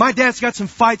 My dad's got some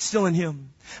fight still in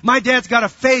him. My dad's got a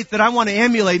faith that I want to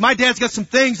emulate. My dad's got some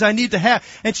things I need to have.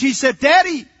 And she said,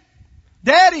 Daddy,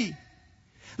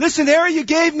 listen, the area you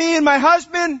gave me and my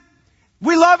husband,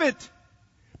 we love it.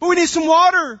 But we need some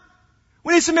water.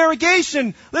 We need some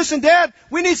irrigation. Listen, Dad,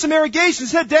 we need some irrigation. I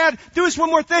said, Dad, do us one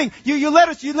more thing. You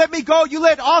let me go. You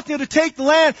let Othniel to take the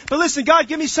land. But listen, God,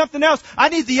 give me something else. I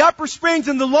need the upper springs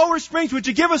and the lower springs. Would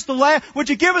you give us the land? Would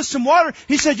you give us some water?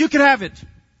 He said, you can have it.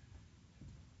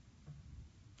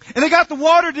 And they got the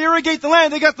water to irrigate the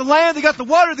land. They got the land. They got the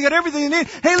water. They got everything they need.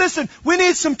 Hey, listen, we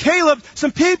need some Caleb,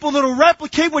 some people that will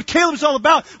replicate what Caleb's all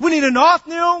about. We need an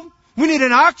Othniel. We need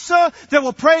an Aksa that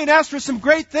will pray and ask for some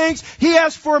great things. He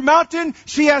asked for a mountain.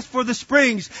 She asked for the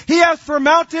springs. He asked for a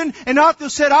mountain, and Othniel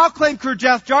said, I'll claim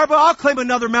Kirjath Jarba. I'll claim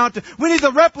another mountain. We need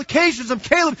the replications of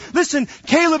Caleb. Listen,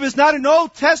 Caleb is not an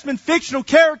Old Testament fictional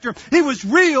character. He was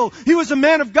real. He was a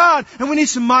man of God. And we need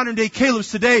some modern day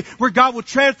Calebs today where God will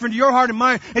transfer into your heart and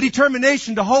mind a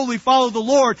determination to wholly follow the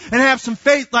Lord and have some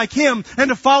faith like Him and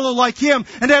to follow like Him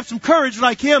and to have some courage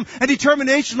like Him and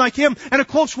determination like Him and a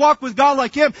close walk with God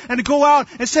like Him and to go out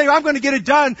and say, I'm going to get it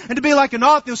done, and to be like an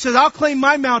Othniel says, I'll claim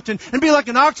my mountain, and be like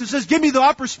an ox that says, give me the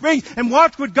upper springs, and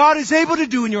watch what God is able to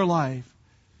do in your life.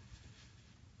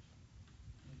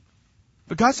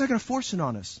 But God's not going to force it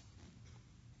on us.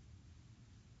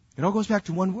 It all goes back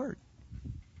to one word.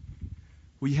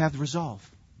 We have the resolve.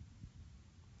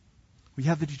 We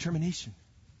have the determination.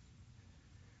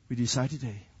 We decide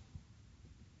today.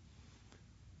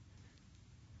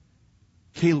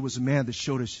 Caleb was a man that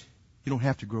showed us you don't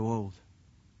have to grow old.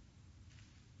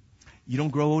 You don't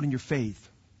grow old in your faith.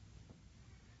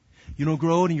 You don't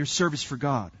grow old in your service for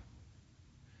God.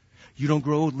 You don't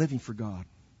grow old living for God.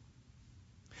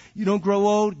 You don't grow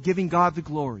old giving God the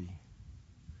glory.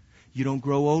 You don't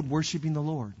grow old worshiping the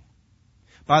Lord.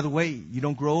 By the way, you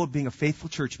don't grow old being a faithful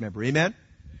church member. Amen?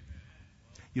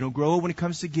 You don't grow old when it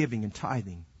comes to giving and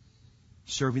tithing,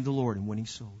 serving the Lord and winning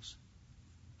souls.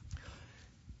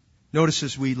 Notice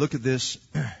as we look at this,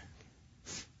 look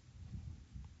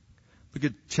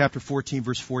at chapter 14,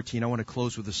 verse 14. I want to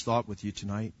close with this thought with you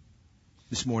tonight,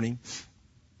 this morning.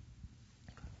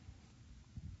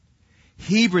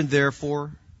 Hebron,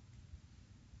 therefore,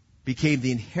 became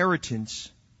the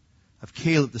inheritance of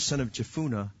Caleb, the son of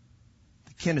Jephunneh,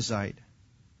 the Kenizzite,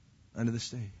 unto this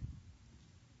day.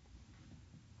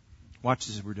 Watch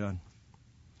this as we're done.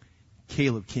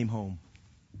 Caleb came home.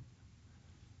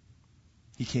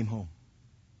 He came home.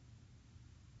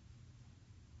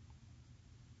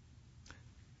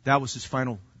 That was his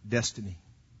final destiny.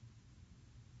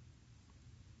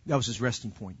 That was his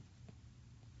resting point.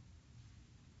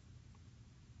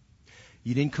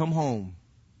 You didn't come home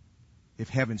if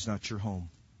heaven's not your home.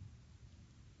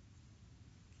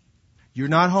 You're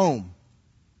not home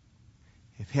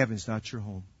if heaven's not your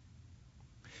home.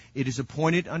 It is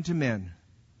appointed unto men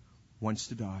once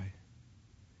to die.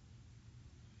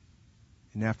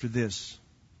 And after this,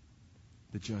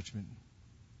 the judgment.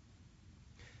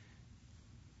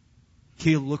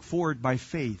 Caleb looked forward by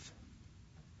faith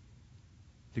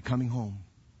to coming home,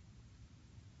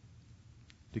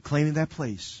 to claiming that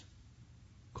place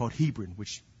called Hebron,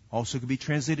 which also could be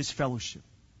translated as fellowship.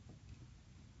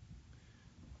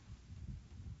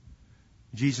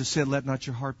 Jesus said, let not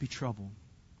your heart be troubled.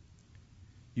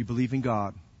 You believe in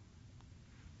God,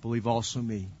 believe also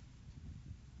me.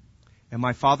 In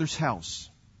my Father's house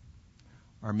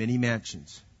are many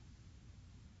mansions.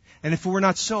 And if it were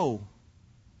not so,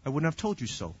 I wouldn't have told you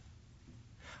so.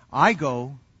 I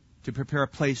go to prepare a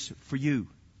place for you,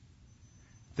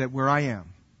 that where I am,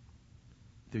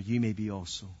 there you may be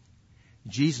also.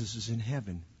 Jesus is in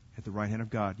heaven at the right hand of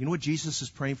God. You know what Jesus is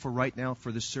praying for right now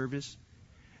for this service?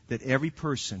 That every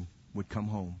person would come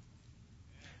home.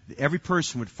 That every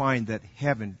person would find that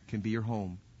heaven can be your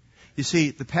home. You see,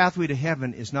 the pathway to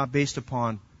heaven is not based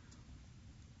upon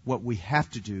what we have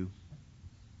to do.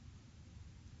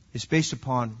 It's based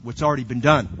upon what's already been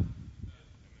done.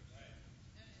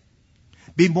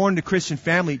 Being born in a Christian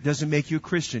family doesn't make you a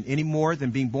Christian any more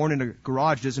than being born in a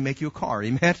garage doesn't make you a car.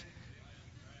 Amen?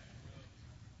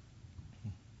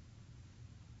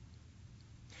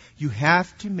 You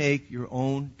have to make your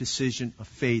own decision of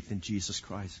faith in Jesus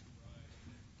Christ.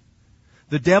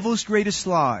 The devil's greatest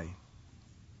lie,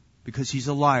 because he's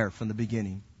a liar from the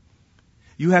beginning.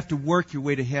 You have to work your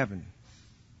way to heaven.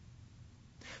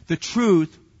 The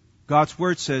truth, God's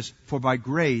Word says, for by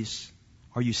grace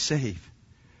are you saved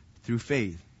through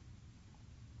faith,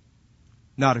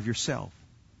 not of yourself.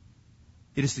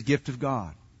 It is the gift of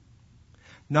God,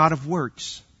 not of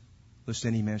works, lest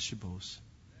any man should boast.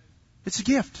 It's a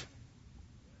gift.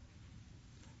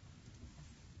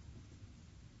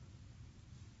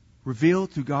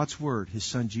 revealed through God's Word, His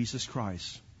Son, Jesus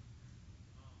Christ.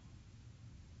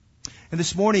 And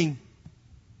this morning,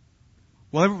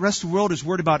 while the rest of the world is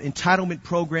worried about entitlement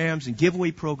programs and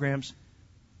giveaway programs,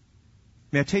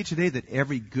 may I tell you today that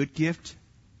every good gift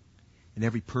and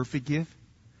every perfect gift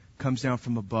comes down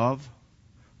from above,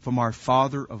 from our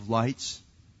Father of lights,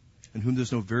 in whom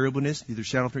there's no variableness, neither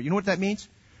shadow of turning. You know what that means?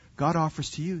 God offers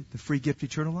to you the free gift of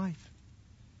eternal life.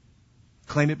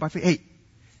 Claim it by faith. Hey,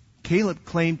 Caleb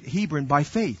claimed Hebron by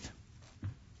faith.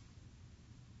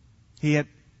 He had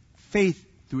faith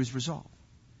through his resolve.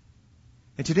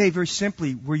 And today, very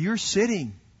simply, where you're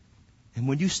sitting, and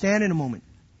when you stand in a moment,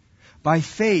 by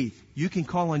faith, you can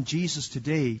call on Jesus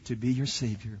today to be your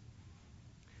Savior,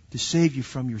 to save you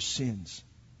from your sins,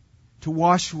 to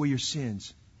wash away your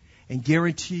sins, and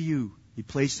guarantee you a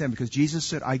place then. Because Jesus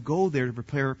said, I go there to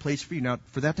prepare a place for you. Now,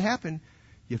 for that to happen,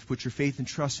 you have to put your faith and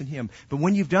trust in Him. But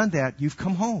when you've done that, you've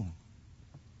come home.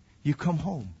 You've come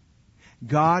home.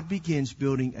 God begins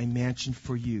building a mansion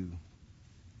for you.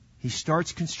 He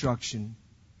starts construction,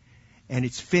 and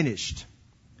it's finished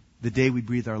the day we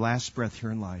breathe our last breath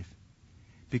here in life.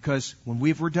 Because when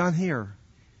we're done here,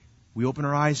 we open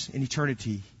our eyes in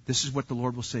eternity. This is what the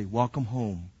Lord will say. Welcome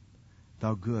home,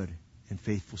 thou good and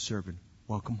faithful servant.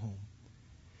 Welcome home.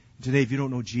 Today, if you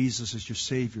don't know Jesus as your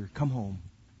Savior, come home.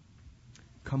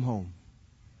 Come home.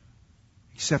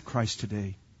 Accept Christ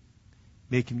today.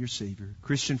 Make Him your Savior.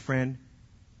 Christian friend,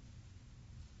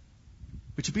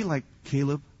 would you be like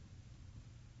Caleb?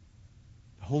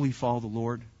 Wholly follow the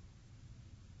Lord.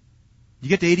 You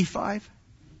get to 85?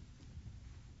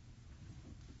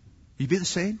 You be the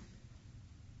same?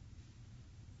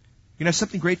 You know, have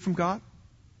something great from God?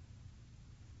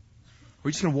 Or are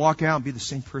you just going to walk out and be the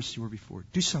same person you were before?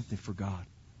 Do something for God.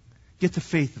 Get the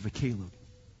faith of a Caleb,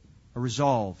 a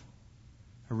resolve,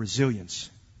 a resilience,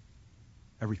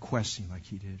 a requesting like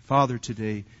he did. Father,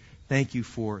 today, thank you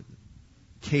for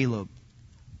Caleb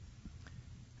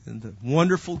and the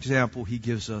wonderful example he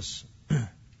gives us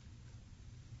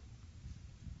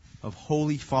of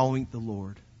wholly following the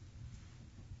Lord.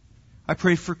 I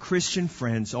pray for Christian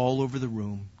friends all over the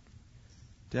room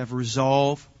to have a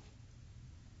resolve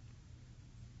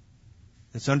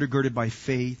that's undergirded by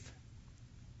faith,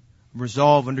 a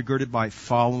resolve undergirded by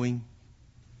following,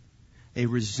 a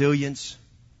resilience,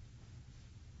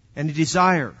 and a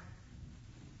desire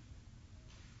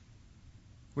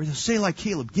where they'll say like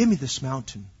Caleb, give me this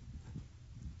mountain.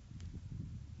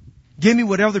 Give me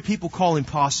what other people call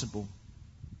impossible.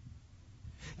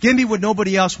 Give me what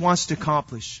nobody else wants to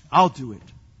accomplish. I'll do it.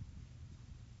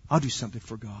 I'll do something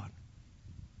for God.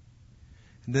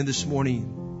 And then this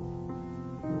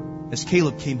morning, as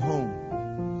Caleb came home,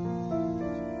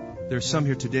 there are some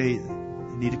here today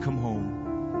that need to come home.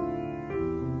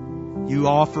 You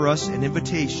offer us an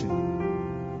invitation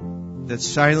that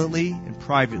silently and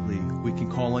privately we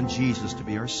can call on Jesus to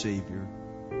be our Savior.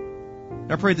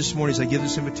 And I pray this morning as I give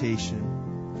this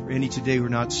invitation, for any today who are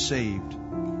not saved,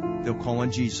 they'll call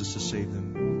on Jesus to save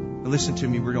them. Now listen to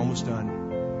me, we're almost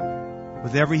done.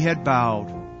 With every head bowed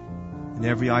and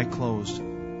every eye closed,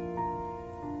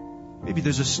 maybe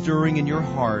there's a stirring in your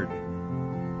heart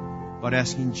about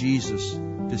asking Jesus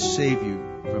to save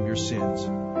you from your sins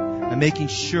and making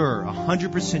sure,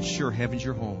 100% sure, heaven's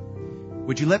your home.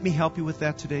 Would you let me help you with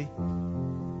that today?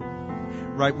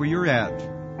 Right where you're at,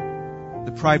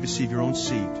 the privacy of your own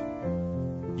seat,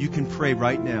 you can pray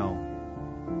right now.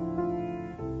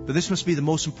 But this must be the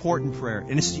most important prayer,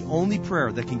 and it's the only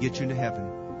prayer that can get you into heaven.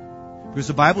 Because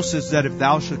the Bible says that if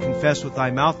thou shalt confess with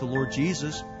thy mouth the Lord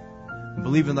Jesus and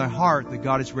believe in thy heart that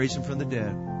God has raised Him from the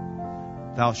dead,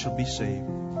 thou shalt be saved.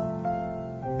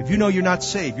 If you know you're not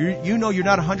saved, you know you're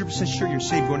not 100% sure you're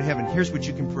saved, going to heaven, here's what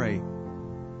you can pray.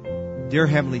 Dear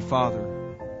Heavenly Father,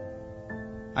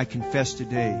 I confess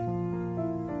today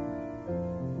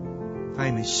I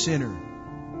am a sinner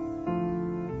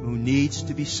who needs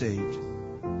to be saved.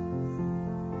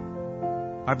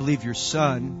 I believe your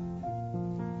Son,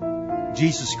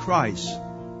 Jesus Christ,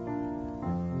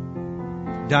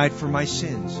 died for my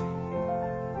sins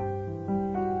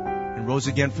and rose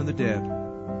again from the dead.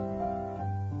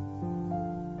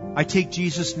 I take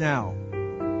Jesus now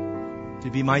to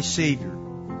be my Savior,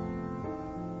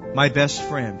 my best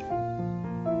friend,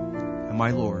 and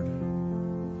my Lord.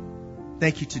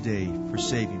 Thank you today for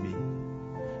saving me.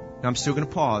 Now I'm still going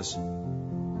to pause.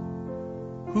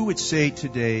 Who would say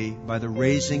today, by the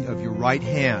raising of your right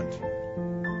hand,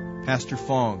 Pastor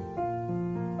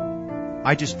Fong,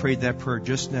 I just prayed that prayer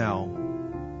just now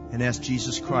and asked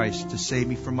Jesus Christ to save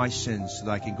me from my sins so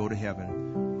that I can go to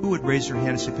heaven? Who would raise their hand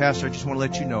and say, Pastor, I just want to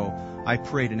let you know I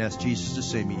prayed and asked Jesus to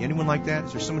save me? Anyone like that?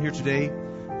 Is there someone here today?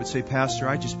 but say, Pastor,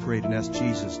 I just prayed and asked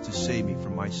Jesus to save me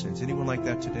from my sins. Anyone like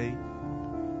that today?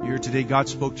 You're here today, God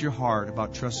spoke to your heart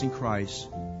about trusting Christ.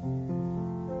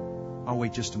 I'll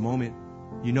wait just a moment.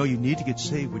 You know you need to get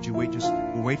saved. Would you wait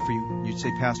we'll wait for you. You'd say,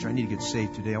 Pastor, I need to get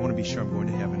saved today. I want to be sure I'm going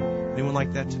to heaven. Anyone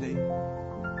like that today?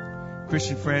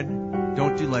 Christian friend,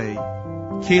 don't delay.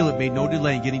 Caleb made no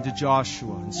delay in getting to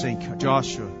Joshua and saying,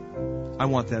 Joshua, I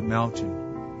want that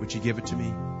mountain. Would you give it to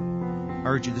me? I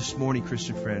urge you this morning,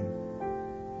 Christian friend,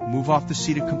 move off the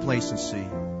seat of complacency.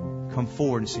 Come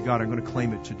forward and say, God, I'm going to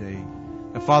claim it today.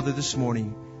 And Father, this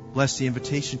morning, bless the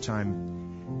invitation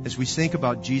time. As we think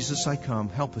about Jesus, I come,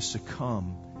 help us to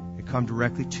come and come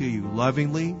directly to you,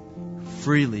 lovingly,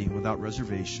 freely, without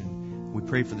reservation. We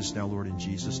pray for this now, Lord, in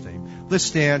Jesus' name. Let's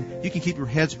stand. You can keep your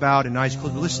heads bowed and eyes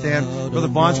closed. Let's stand. Brother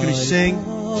Bond's going to sing,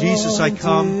 Jesus, I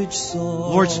come.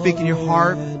 Lord, speak in your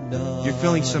heart. You're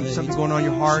feeling something going on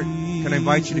in your heart. Can I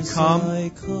invite you to come?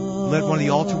 Let one of the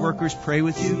altar workers pray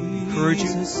with you, encourage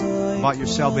you about your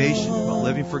salvation, about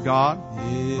living for God,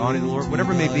 honoring the Lord.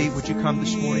 Whatever it may be, would you come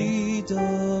this morning?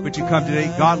 Would you come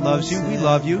today? God loves you. We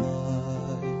love you.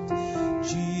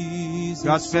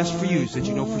 God's best for you is that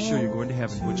you know for sure you're going to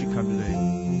heaven. Would you come today?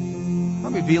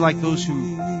 Let me be like those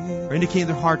who are indicating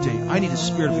their heart today. I need a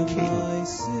spirit of a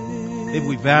Caleb. Maybe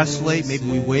we vacillate. Maybe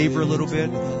we waver a little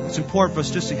bit. It's important for us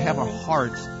just to have our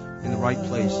hearts in the right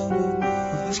place.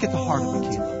 Let's get the heart of a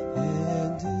Caleb.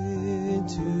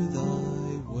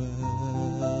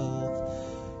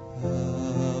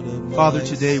 Father,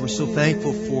 today we're so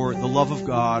thankful for the love of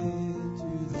God.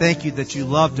 Thank you that you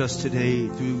loved us today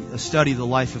through a study of the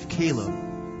life of Caleb,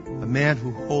 a man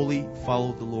who wholly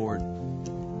followed the Lord.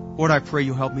 Lord, I pray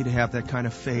you help me to have that kind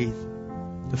of faith,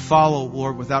 to follow,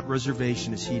 Lord, without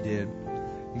reservation as he did.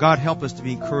 God, help us to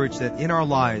be encouraged that in our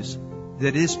lives, that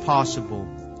it is possible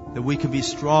that we can be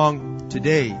strong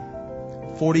today,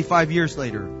 45 years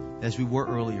later, as we were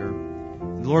earlier.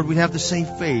 And Lord, we have the same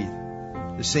faith,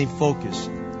 the same focus,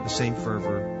 the same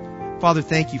fervor. Father,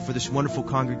 thank you for this wonderful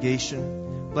congregation.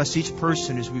 Bless each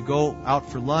person as we go out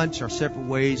for lunch, our separate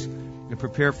ways, and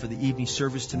prepare for the evening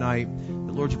service tonight.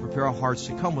 The Lord, you prepare our hearts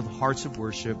to come with hearts of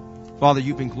worship. Father,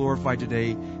 you've been glorified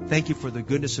today. Thank you for the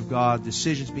goodness of God,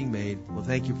 decisions being made. Well,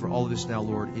 thank you for all of this now,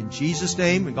 Lord. In Jesus'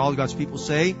 name, and all of God's people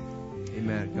say,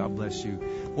 amen. God bless you.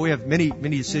 Well, we have many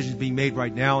decisions being made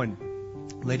right now, and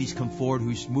ladies come forward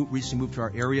who's recently moved to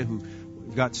our area, who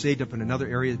got saved up in another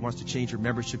area, wants to change her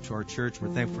membership to our church.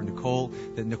 We're thankful for Nicole,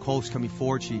 that Nicole's coming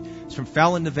forward. She's from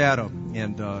Fallon, Nevada,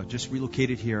 and just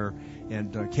relocated here,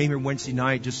 and came here Wednesday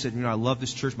night, just said, I love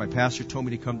this church. My pastor told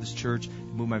me to come to this church,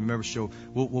 move my membership.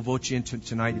 We'll vote you in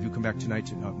tonight if you come back tonight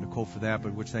to Nicole for that,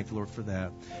 but we'll thank the Lord for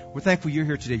that. We're thankful you're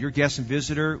here today. You're a guest and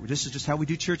visitor. This is just how we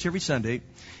do church every Sunday,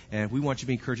 and we want you to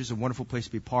be encouraged. It's a wonderful place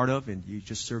to be a part of, and you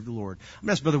just serve the Lord. I'm going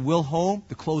to ask Brother Will Holm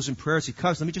to close in prayer as he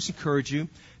comes. Let me just encourage you.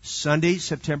 Sunday,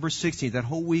 September 16th, that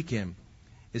whole weekend,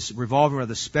 is revolving around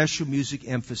the special music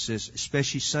emphasis,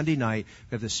 especially Sunday night.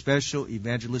 We have the special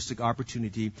evangelistic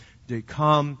opportunity to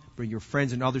come, bring your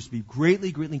friends and others to be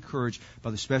greatly encouraged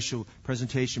by the special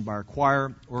presentation by our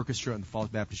choir, orchestra, and the Falls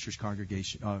Baptist Church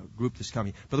congregation group that's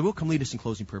coming. Brother Will, come lead us in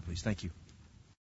closing prayer, please. Thank you.